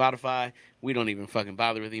 and Spotify. We don't even fucking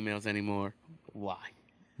bother with emails anymore. Why?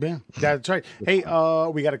 Yeah, that's right. Hey,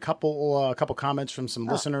 we got a couple comments from some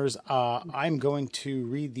listeners. I'm going to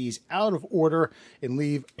read these out of order and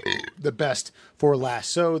leave the best for last.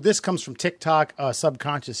 So this comes from TikTok.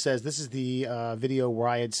 Subconscious says, this is the video where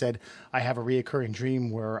I had said I have a reoccurring dream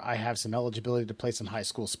where I have some eligibility to play some high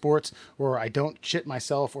school sports where I don't shit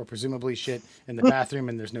myself or presumably shit in the bathroom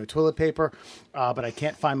and there's no toilet paper, but I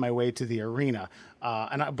can't find my way to the arena.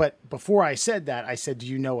 But before I said that, I said, do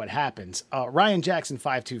you know what happens? Ryan Jackson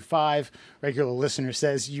 525, regular listener,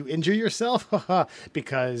 says, you injure yourself?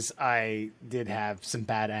 Because I did have some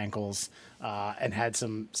bad ankles and had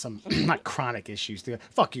some not chronic issues.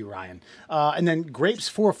 Fuck you, Ryan. And then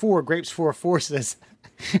Grapes44 says,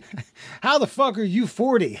 how the fuck are you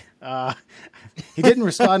 40? He didn't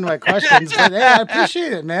respond to my questions, but hey, I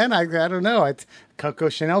appreciate it, man. I don't know. Coco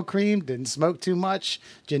Chanel cream, didn't smoke too much,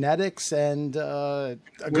 genetics, and We're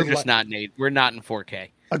just not Nate. We're not in 4K.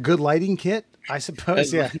 a good lighting kit, I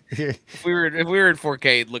suppose. Yeah. If we were in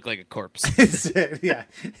 4K, it'd look like a corpse. Yeah.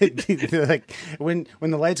 Like when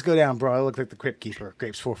the lights go down, bro, I look like the Crypt Keeper.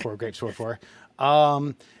 Grapes44.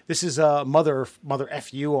 This is Mother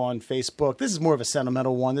FU on Facebook. This is more of a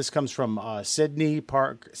sentimental one. This comes from Cindy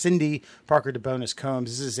Parker DeBonis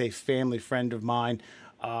Combs. This is a family friend of mine.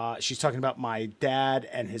 She's talking about my dad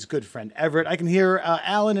and his good friend Everett. I can hear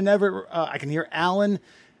Alan and Everett. I can hear Alan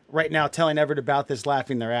right now telling Everett about this,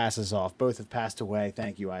 laughing their asses off. Both have passed away.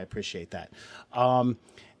 Thank you. I appreciate that.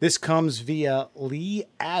 This comes via Lee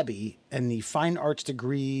Abbey and the fine arts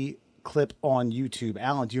degree clip on YouTube.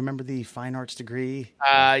 Alan, do you remember the fine arts degree?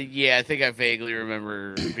 Yeah, I think I vaguely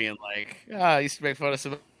remember being like, I used to make fun of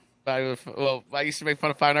some. I used to make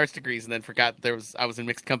fun of fine arts degrees and then forgot I was in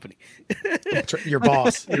mixed company. Your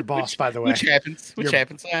boss, by the way. Which happens.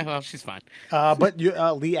 Well, she's fine. But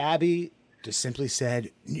Lee Abbey just simply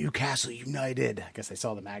said Newcastle United. I guess they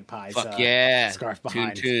saw the Magpies Fuck yeah. scarf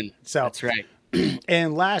behind. Tune. So That's right.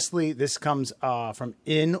 And lastly, this comes from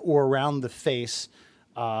In or Around the Face.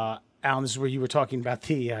 Alan, this is where you were talking about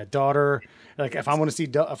the daughter. Like, if I want to see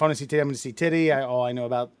titty, I'm going to see titty. All I know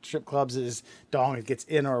about strip clubs is dong. It gets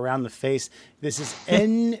in or around the face. This is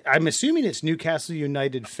I'm assuming it's Newcastle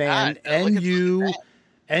United fan.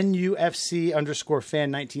 NUFC underscore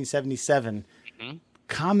fan 1977. Mm-hmm.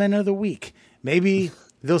 Comment of the week. Maybe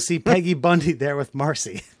they'll see Peggy Bundy there with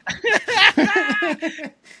Marcy.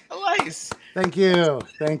 Nice. Thank you.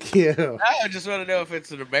 I just want to know if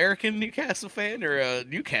it's an American Newcastle fan or a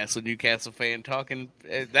Newcastle fan talking.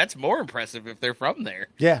 That's more impressive if they're from there.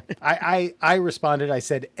 Yeah, I responded. I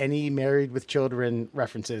said any Married with Children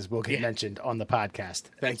references will get mentioned on the podcast.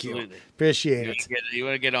 Thank you. Appreciate it. You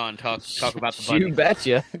want to get on, talk about the Bundy. You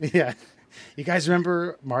betcha. Yeah. You guys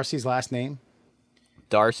remember Marcy's last name?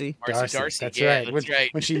 Darcy. Darcy. That's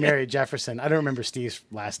right. When she married Jefferson. I don't remember Steve's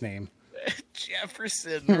last name.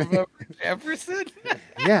 Jefferson. Remember Jefferson?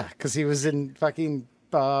 Yeah, because he was in fucking,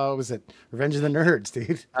 was it Revenge of the Nerds,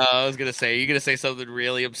 dude? I was going to say, are you going to say something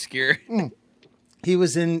really obscure? He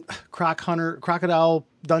was in Crocodile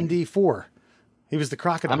Dundee 4. He was the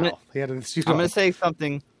crocodile. He had a suit I'm going to say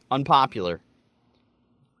something unpopular.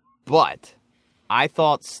 But I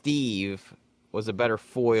thought Steve was a better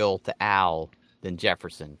foil to Al than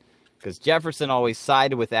Jefferson. Because Jefferson always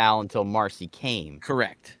sided with Al until Marcy came.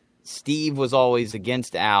 Correct. Steve was always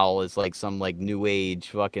against Al as like some like new age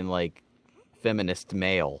fucking like feminist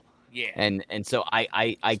male. Yeah. And so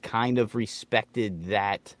I kind of respected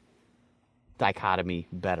that dichotomy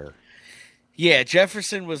better. Yeah,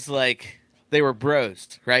 Jefferson was like, they were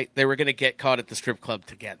bros, right? They were going to get caught at the strip club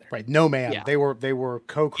together. Right. No Ma'am. Yeah. They were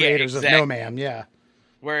co-creators of No Ma'am. Yeah.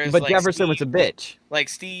 Whereas, but like, Jefferson was a bitch. Like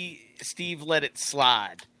Steve let it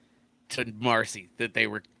slide to Marcy that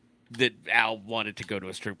Al wanted to go to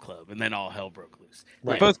a strip club, and then all hell broke loose.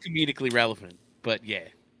 They're both comedically relevant, but yeah,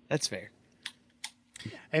 that's fair.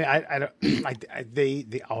 And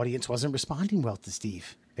the audience wasn't responding well to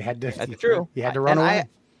Steve. They had to. That's true. He had to run away.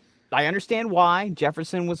 I understand why.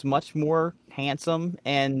 Jefferson was much more handsome,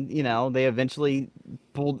 and they eventually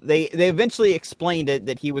explained it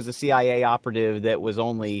that he was a CIA operative that was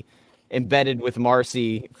only embedded with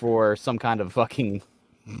Marcy for some kind of fucking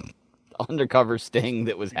undercover sting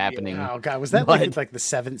that was happening. Oh god, was that like the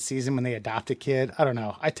 7th season when they adopt a kid? I don't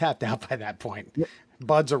know. I tapped out by that point.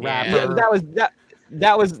 Bud's a rapper. Yeah,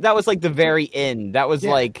 that was like the very end. That was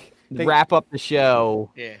wrap up the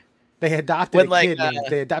show. Yeah. They adopted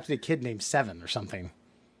a kid named Seven or something.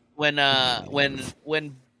 When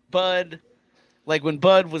Bud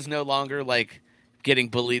was no longer like getting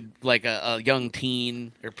bullied, like a young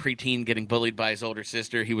teen or preteen getting bullied by his older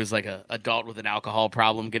sister, he was like a adult with an alcohol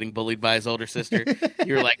problem getting bullied by his older sister.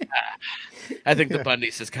 You were like, I think the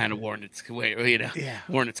Bundys has kind of worn its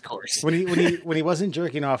worn its course. When he wasn't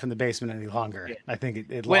jerking off in the basement any longer, I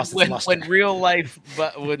think it lost its luster. When real life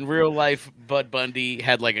Bud Bundy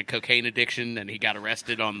had like a cocaine addiction and he got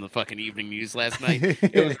arrested on the fucking evening news last night,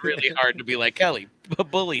 it was really hard to be like, Kelly,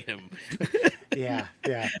 bully him. Yeah.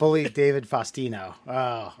 Bully David Faustino.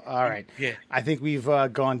 Oh, all right. Yeah. I think we've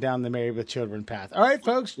gone down the Married with Children path. All right,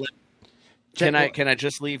 folks. Can I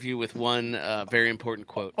just leave you with one very important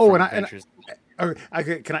quote? Oh, can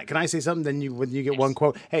I say something? Then when you get one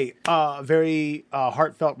quote. Hey, very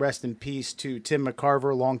heartfelt rest in peace to Tim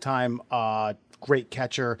McCarver, longtime great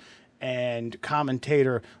catcher and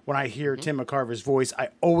commentator. When I hear Tim McCarver's voice, I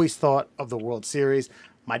always thought of the World Series.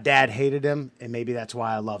 My dad hated him, and maybe that's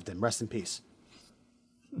why I loved him. Rest in peace.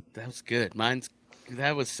 That was good.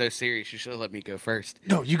 That was so serious. You should have let me go first.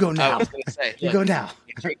 No, you go now. I was going to say, go now.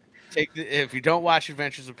 If you don't watch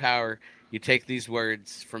Adventures of Power, you take these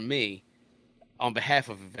words from me on behalf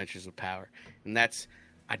of Adventures of Power, and that's,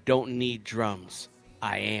 I don't need drums.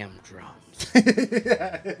 I am drums.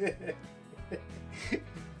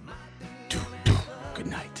 Good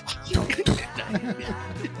night. Good night.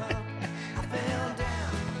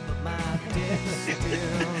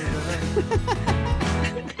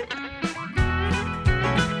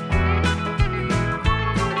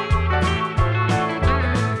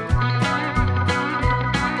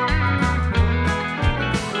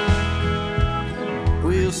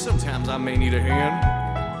 Well, sometimes I may need a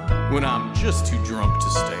hand when I'm just too drunk to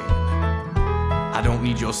stand. I don't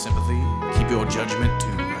need your sympathy, keep your judgment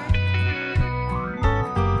too.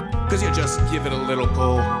 'Cause you just give it a little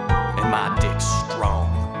pull, and my dick's strong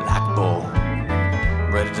like bull,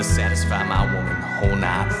 ready to satisfy my woman whole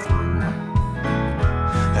night through.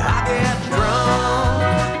 I get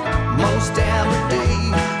drunk most every day.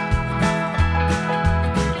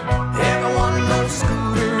 Every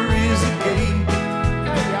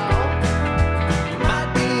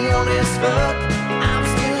as fuck. I'm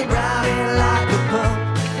still driving like a punk.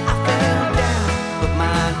 I fell down, but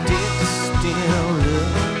my dick still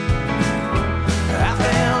up. I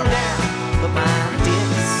fell down, but my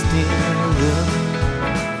dick still up.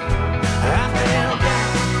 I fell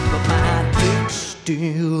down, but my dick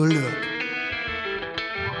still up.